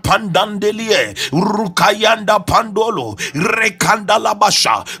rapandandelie rukayanda pandolo rekanda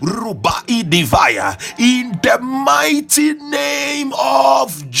labasha rubai divaya in the mighty name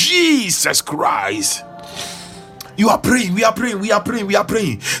of Jesus Christ. You are praying, we are praying, we are praying, we are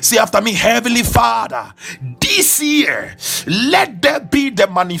praying. Say after me, Heavenly Father, this year let there be the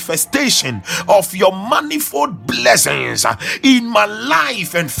manifestation of your manifold blessings in my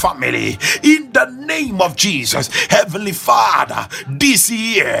life and family, in the name of Jesus. Heavenly Father, this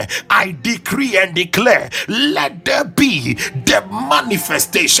year I decree and declare, let there be the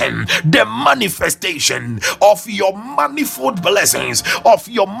manifestation of your manifold blessings, of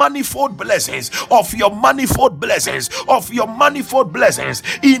your manifold blessings, of your manifold blessings, of your manifold blessings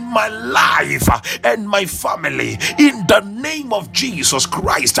in my life and my family, in the name of Jesus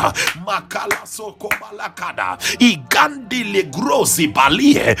Christ. Makala sokobalakada igandi legrozi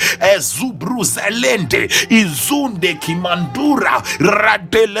balie ezubruzelende izunde kimandura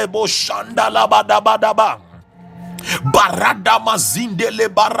radelebo shandalabadabadaba barada mazindele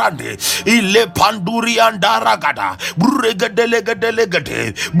barande ile panduri andaragada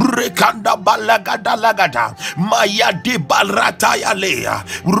bregedelegede brekanda balagada lagada maya de barata yalea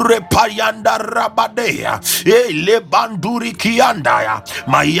repayanda rabadea ile banduri kiandaya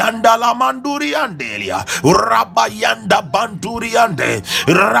mayanda la manduri andelia rabayanda banduri ande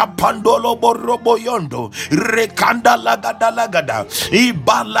rapandolo borobo yondo rekanda lagada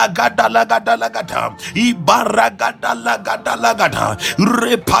ibalagada lagada ibaraga lagada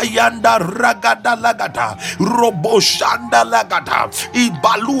repayanda ragada lagada roboshanda lagada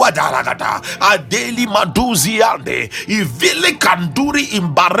ibalua lagada adeli maduzi ande ivile kanduri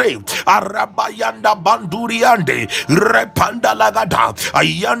imbare arabayanda banduri ande repanda lagada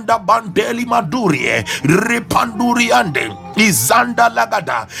ayanda bandeli madurie repanduri ande izanda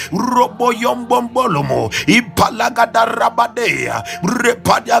lagada robo yombombolomo ipalagada rabadea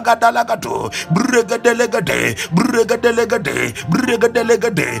repadiagada lagato bregadelegade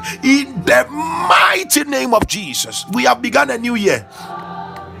in the mighty name of Jesus. We have begun a new year.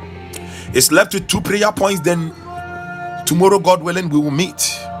 It's left with 2 prayer points, then tomorrow, God willing, we will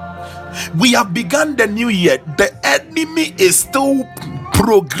meet. We have begun the new year. The enemy is still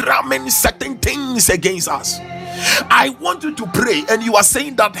programming certain things against us. I want you to pray, and you are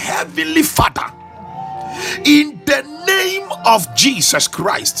saying that, Heavenly Father, in the name of Jesus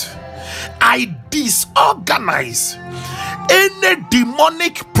Christ, I disorganize any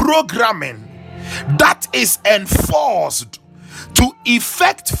demonic programming that is enforced to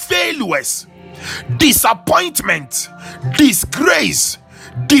effect failures, disappointment, disgrace,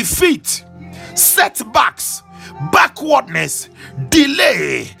 defeat, setbacks, backwardness,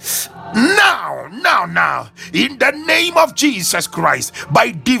 delay. Now, in the name of Jesus Christ,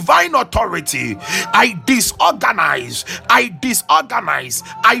 by divine authority, I disorganize, I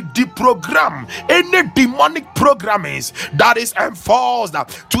deprogram any demonic programmings that is enforced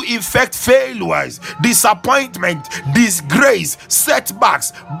to effect failures, disappointment, disgrace,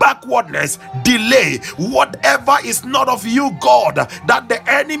 setbacks, backwardness, delay, whatever is not of you, God, that the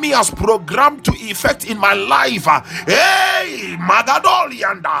enemy has programmed to effect in my life. Hey, Magadoli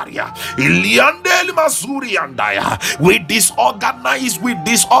and Daria. Iliandel Masuri andaya. We disorganize, we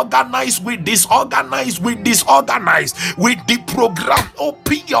deprogram.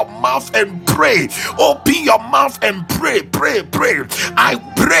 Open your mouth and pray. Open your mouth and pray. I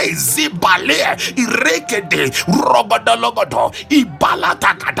pray Zibale Irekede Rogodologodo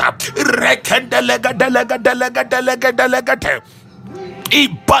Ibalatakata Rekendelega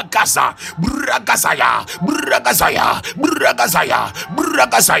Ibagaza, Bragazaya,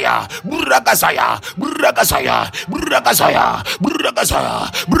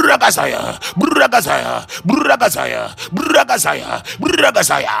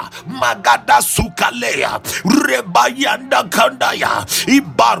 Magada Sukalea, Rebayanda Kandaya,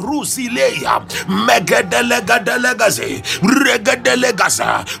 Ibaruzileya, Megadelegazé,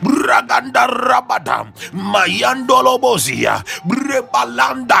 Regadelegaza, Braganda Rabadam, Mayandolobozia,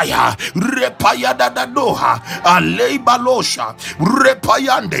 Balandaya repayada dadoha alei balosha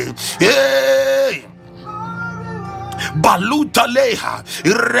repayande hey baluta leha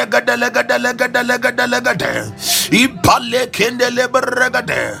regadelegade ipale kendele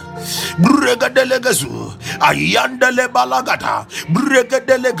bregadelegazu ayandele balagata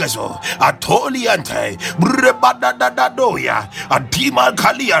bregadelegazo atoliante brebada dadoya adima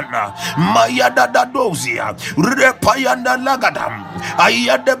kaliana mayada dadozia repayanda lagadam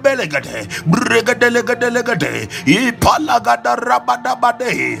ayade belegade bregadelegade ipalagada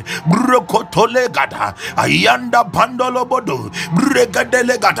rabadabade brokotolegada ayanda bandolobodo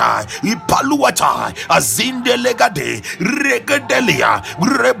bregadelegada ipaluata azindelegade regadelia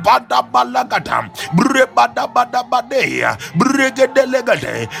brebadabalagada brebadabadabadea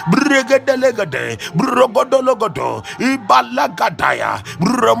bregadelegade brogodologodo ibalagadaya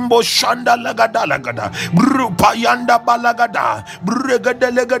brombo shanda lagada brupayanda balagada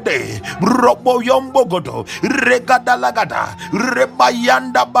bregadelegade robo yombo godo regada lagada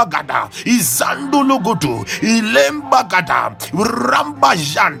rebayanda bagada izandulugudu ilembagada ramba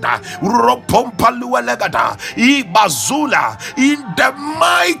janda ropompaluelegada ibazula in the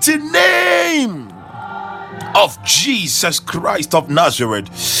mighty name of Jesus Christ of Nazareth.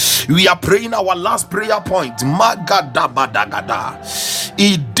 We are praying our last prayer point. Magadabadagada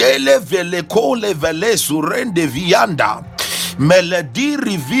idele vele kole vele surende vianda melody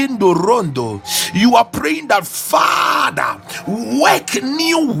rivindo rondo. You are praying that, Father, work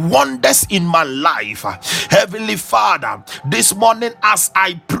new wonders in my life. Heavenly Father, this morning as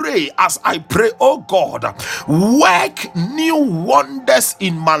I pray, oh God, work new wonders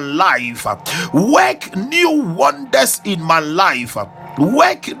in my life. Work new wonders in my life.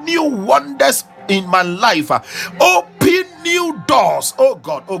 Work new wonders in my life. Open new doors, oh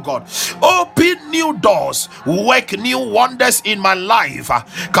God, open new doors, work new wonders in my life.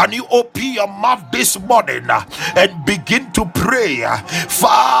 Can you open your mouth this morning and begin to pray?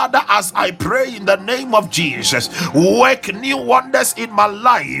 Father, as I pray in the name of Jesus, work new wonders in my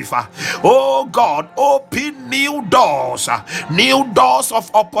life. Oh God, open new doors of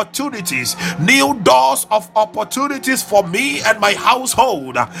opportunities, new doors of opportunities for me and my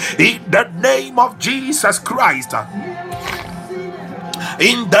household, in the name of Jesus Christ.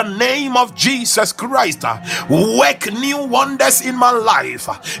 In the name of Jesus Christ, work new wonders in my life.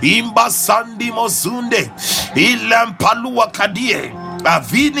 Imba sandi mozunde ilempalua kadie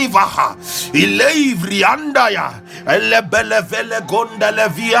avini vaha ileivri andaya elebelevele gondele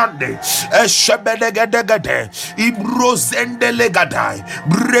viande eshebelegedegede ibrozendelegadai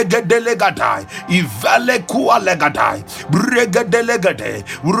bregedelegadai ivale kualegadai bregedelegede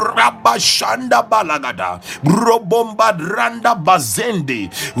rabashanda balagada brobomba randa bazendi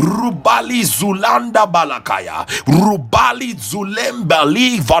rubali zulanda balakaya rubali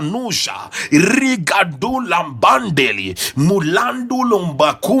zulembali vanusha rigadu lambandeli mulandu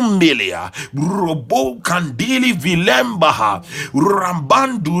lombakumbelia robo kandili vilembaha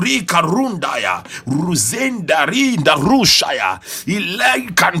rambanduri karundaya ruzendari ndarushaya ilai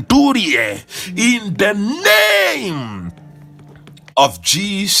kanturie, in the name of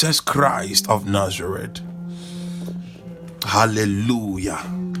Jesus Christ of Nazareth. Hallelujah.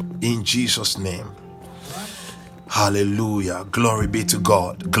 In Jesus' name. Hallelujah. Glory be to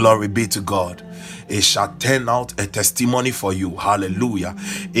God. Glory be to God. It shall turn out a testimony for you. Hallelujah.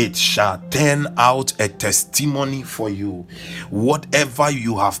 It shall turn out a testimony for you. Whatever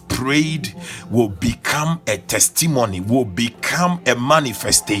you have prayed will become a testimony, will become a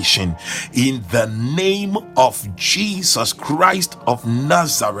manifestation in the name of Jesus Christ of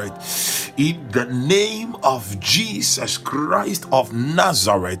Nazareth. In the name of Jesus Christ of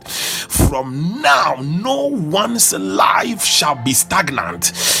Nazareth. From now, no one's life shall be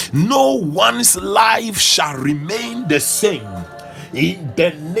stagnant. No one's life shall remain the same. In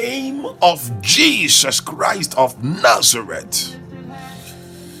the name of Jesus Christ of Nazareth.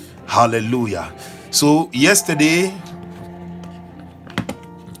 Hallelujah. So yesterday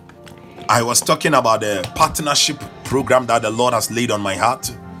I was talking about the partnership program that the Lord has laid on my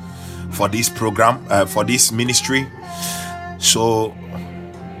heart for this program, for this ministry. So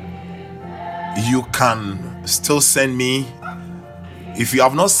you can still send me, if you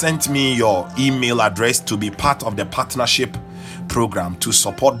have not sent me your email address to be part of the partnership program to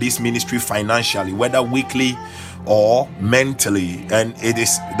support this ministry financially, whether weekly or mentally, and it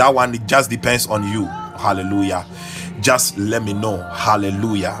is that one, it just depends on you. Hallelujah. Just let me know.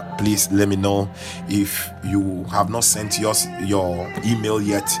 Hallelujah. Please let me know. If you have not sent your email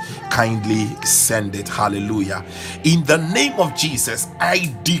yet, kindly send it. Hallelujah. In the name of Jesus,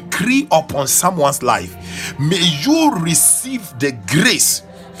 I decree upon someone's life, may you receive the grace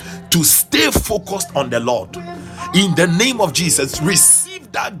to stay focused on the Lord. In the name of Jesus,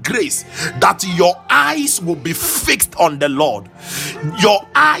 receive that grace that your eyes will be fixed on the Lord. Your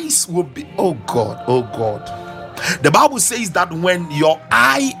eyes will be, oh God, oh God. The Bible says that when your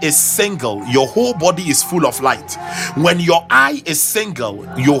eye is single, your whole body is full of light. When your eye is single,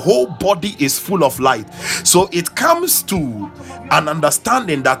 your whole body is full of light. So it comes to an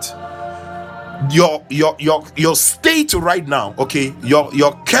understanding that your state right now, okay,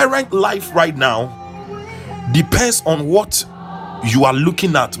 your current life right now depends on what you are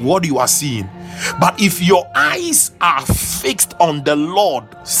looking at, what you are seeing. But if your eyes are fixed on the Lord,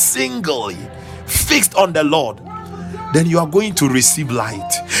 singly fixed on the Lord, then you are going to receive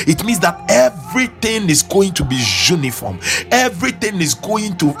light. It means that everything is going to be uniform. Everything is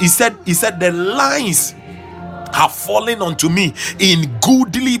going to, he said the lines have fallen unto me in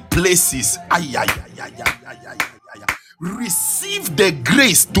goodly places. Ay, ay, ay, ay, ay, ay, ay, ay. Receive the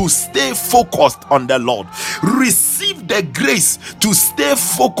grace to stay focused on the Lord. Receive the grace to stay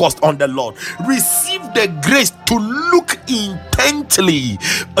focused on the Lord. Receive the grace to look intently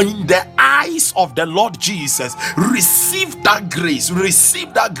in the eyes of the Lord Jesus. Receive that grace.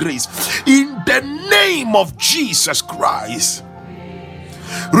 Receive that grace in the name of Jesus Christ.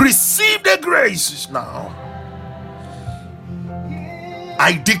 Receive the grace now.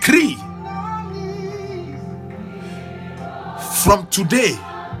 I decree from today,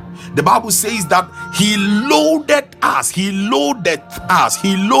 the Bible says that he loads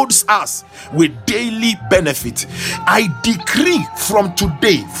us with daily benefit. I decree from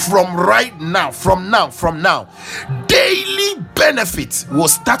today, from now, daily benefit will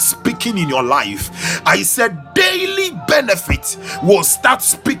start speaking in your life. I said daily benefit will start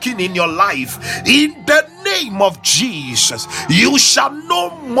speaking in your life. In the name of Jesus, you shall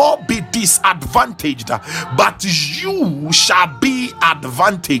no more be disadvantaged, but you shall be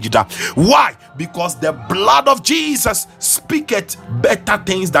advantaged. Why? Because the blood of Jesus speaketh better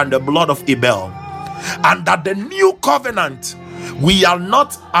things than the blood of Abel. And that the new covenant, we are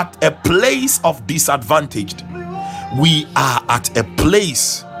not at a place of disadvantaged, we are at a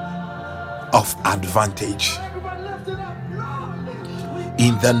place of advantage.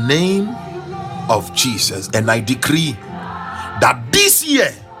 In the name of Jesus. And I decree that this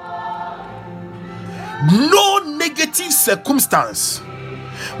year, no negative circumstance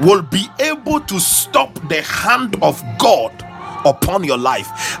will be able to stop the hand of God upon your life.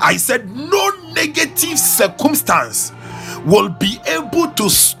 I said no negative circumstance will be able to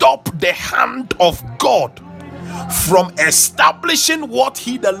stop the hand of God from establishing what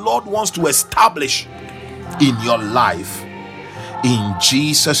the Lord wants to establish in your life. In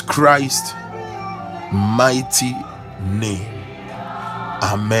Jesus Christ mighty name.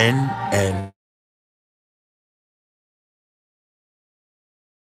 Amen and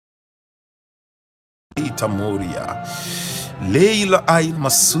Itamoria. Leila ay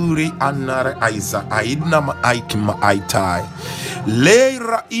masuri anar aiza aidna ma aikma aitai.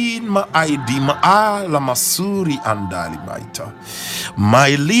 Leira in ma aidima ala masuri andali maita.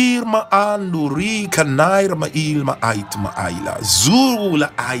 Mailir ma anduri kanair ma ilma aitma aila.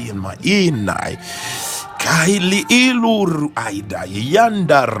 Zula ayin ma inai. Kaili ilur aida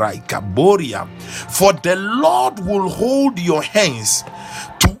yanda raika boria. For the Lord will hold your hands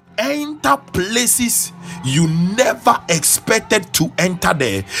to enter places you never expected to enter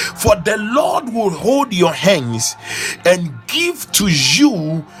there. For the Lord will hold your hands and give to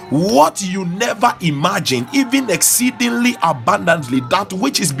you what you never imagined, even exceedingly abundantly, that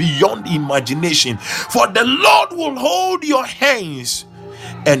which is beyond imagination. For the Lord will hold your hands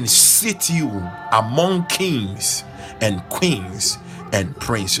and sit you among kings and queens and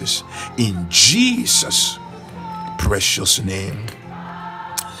princes. In Jesus' precious name.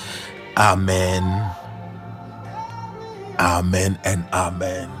 Amen. Amen and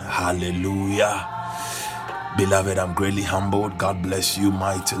amen. Hallelujah. Beloved, I'm greatly humbled. God bless you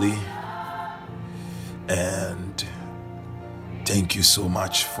mightily. And thank you so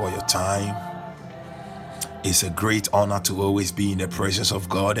much for your time. It's a great honor to always be in the presence of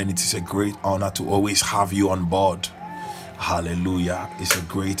God, and it is a great honor to always have you on board. Hallelujah. It's a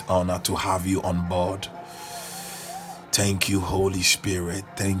great honor to have you on board. Thank you, Holy Spirit.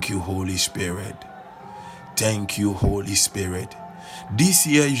 Thank you, Holy Spirit. Thank you, Holy Spirit. This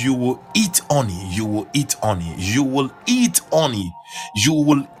year you will eat honey. You will eat honey. You will eat honey. You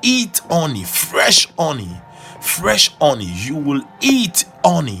will eat honey. Fresh honey. Fresh honey. You will eat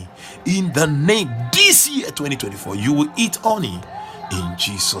honey. In the name, this year 2024, you will eat honey. In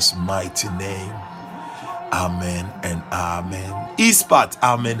Jesus' mighty name. Amen and amen. Ispat,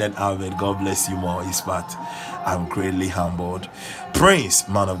 amen and amen. God bless you more, Ispat. I'm greatly humbled. Praise,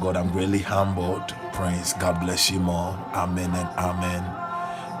 man of God, I'm greatly humbled. Praise, God bless you more. Amen and amen.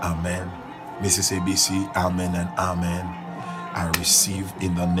 Amen. Mrs. ABC, amen and amen. I receive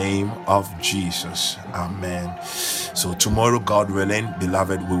in the name of Jesus. Amen. So tomorrow, God willing,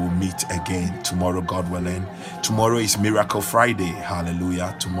 beloved, we will meet again. Tomorrow, God willing. Tomorrow is Miracle Friday.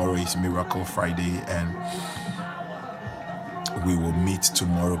 Hallelujah. Tomorrow is Miracle Friday. And we will meet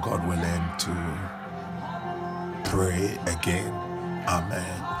tomorrow, God willing, to pray again.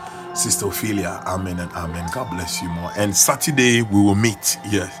 Amen. Sister Ophelia, amen and amen. God bless you more. And Saturday we will meet.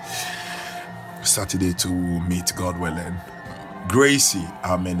 Yes. Saturday to meet, God willing. Gracie,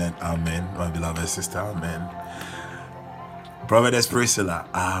 amen and amen. My beloved sister, amen. Prophetess Priscilla,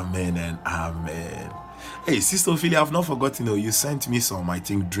 amen and amen. Hey, Sister Ophelia, I've not forgotten. You sent me some, I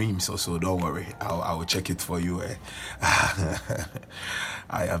think, dreams also. Don't worry, I will check it for you.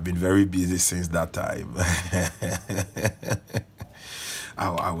 I have been very busy since that time.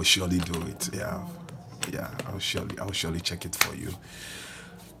 I will surely do it. Yeah, I will surely check it for you.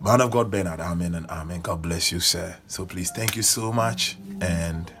 Man of God, Bernard, amen and amen. God bless you, sir. So please, thank you so much.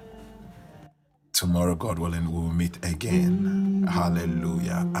 And tomorrow, God willing, we will meet again.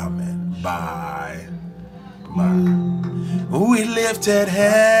 Hallelujah. Amen. Bye. Bye. We lifted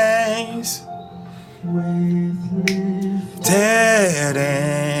hands. Lifted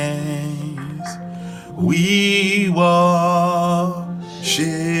hands. We worship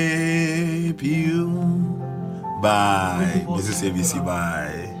you. Bye. Mrs. ABC,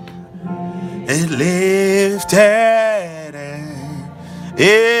 bye. And lifted hands.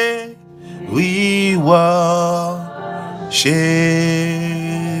 We worship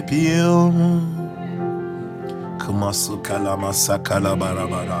you. Kamasu kalama sakala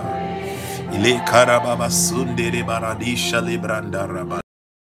barabara. Ile karababa sundere baradisha libranda rabada.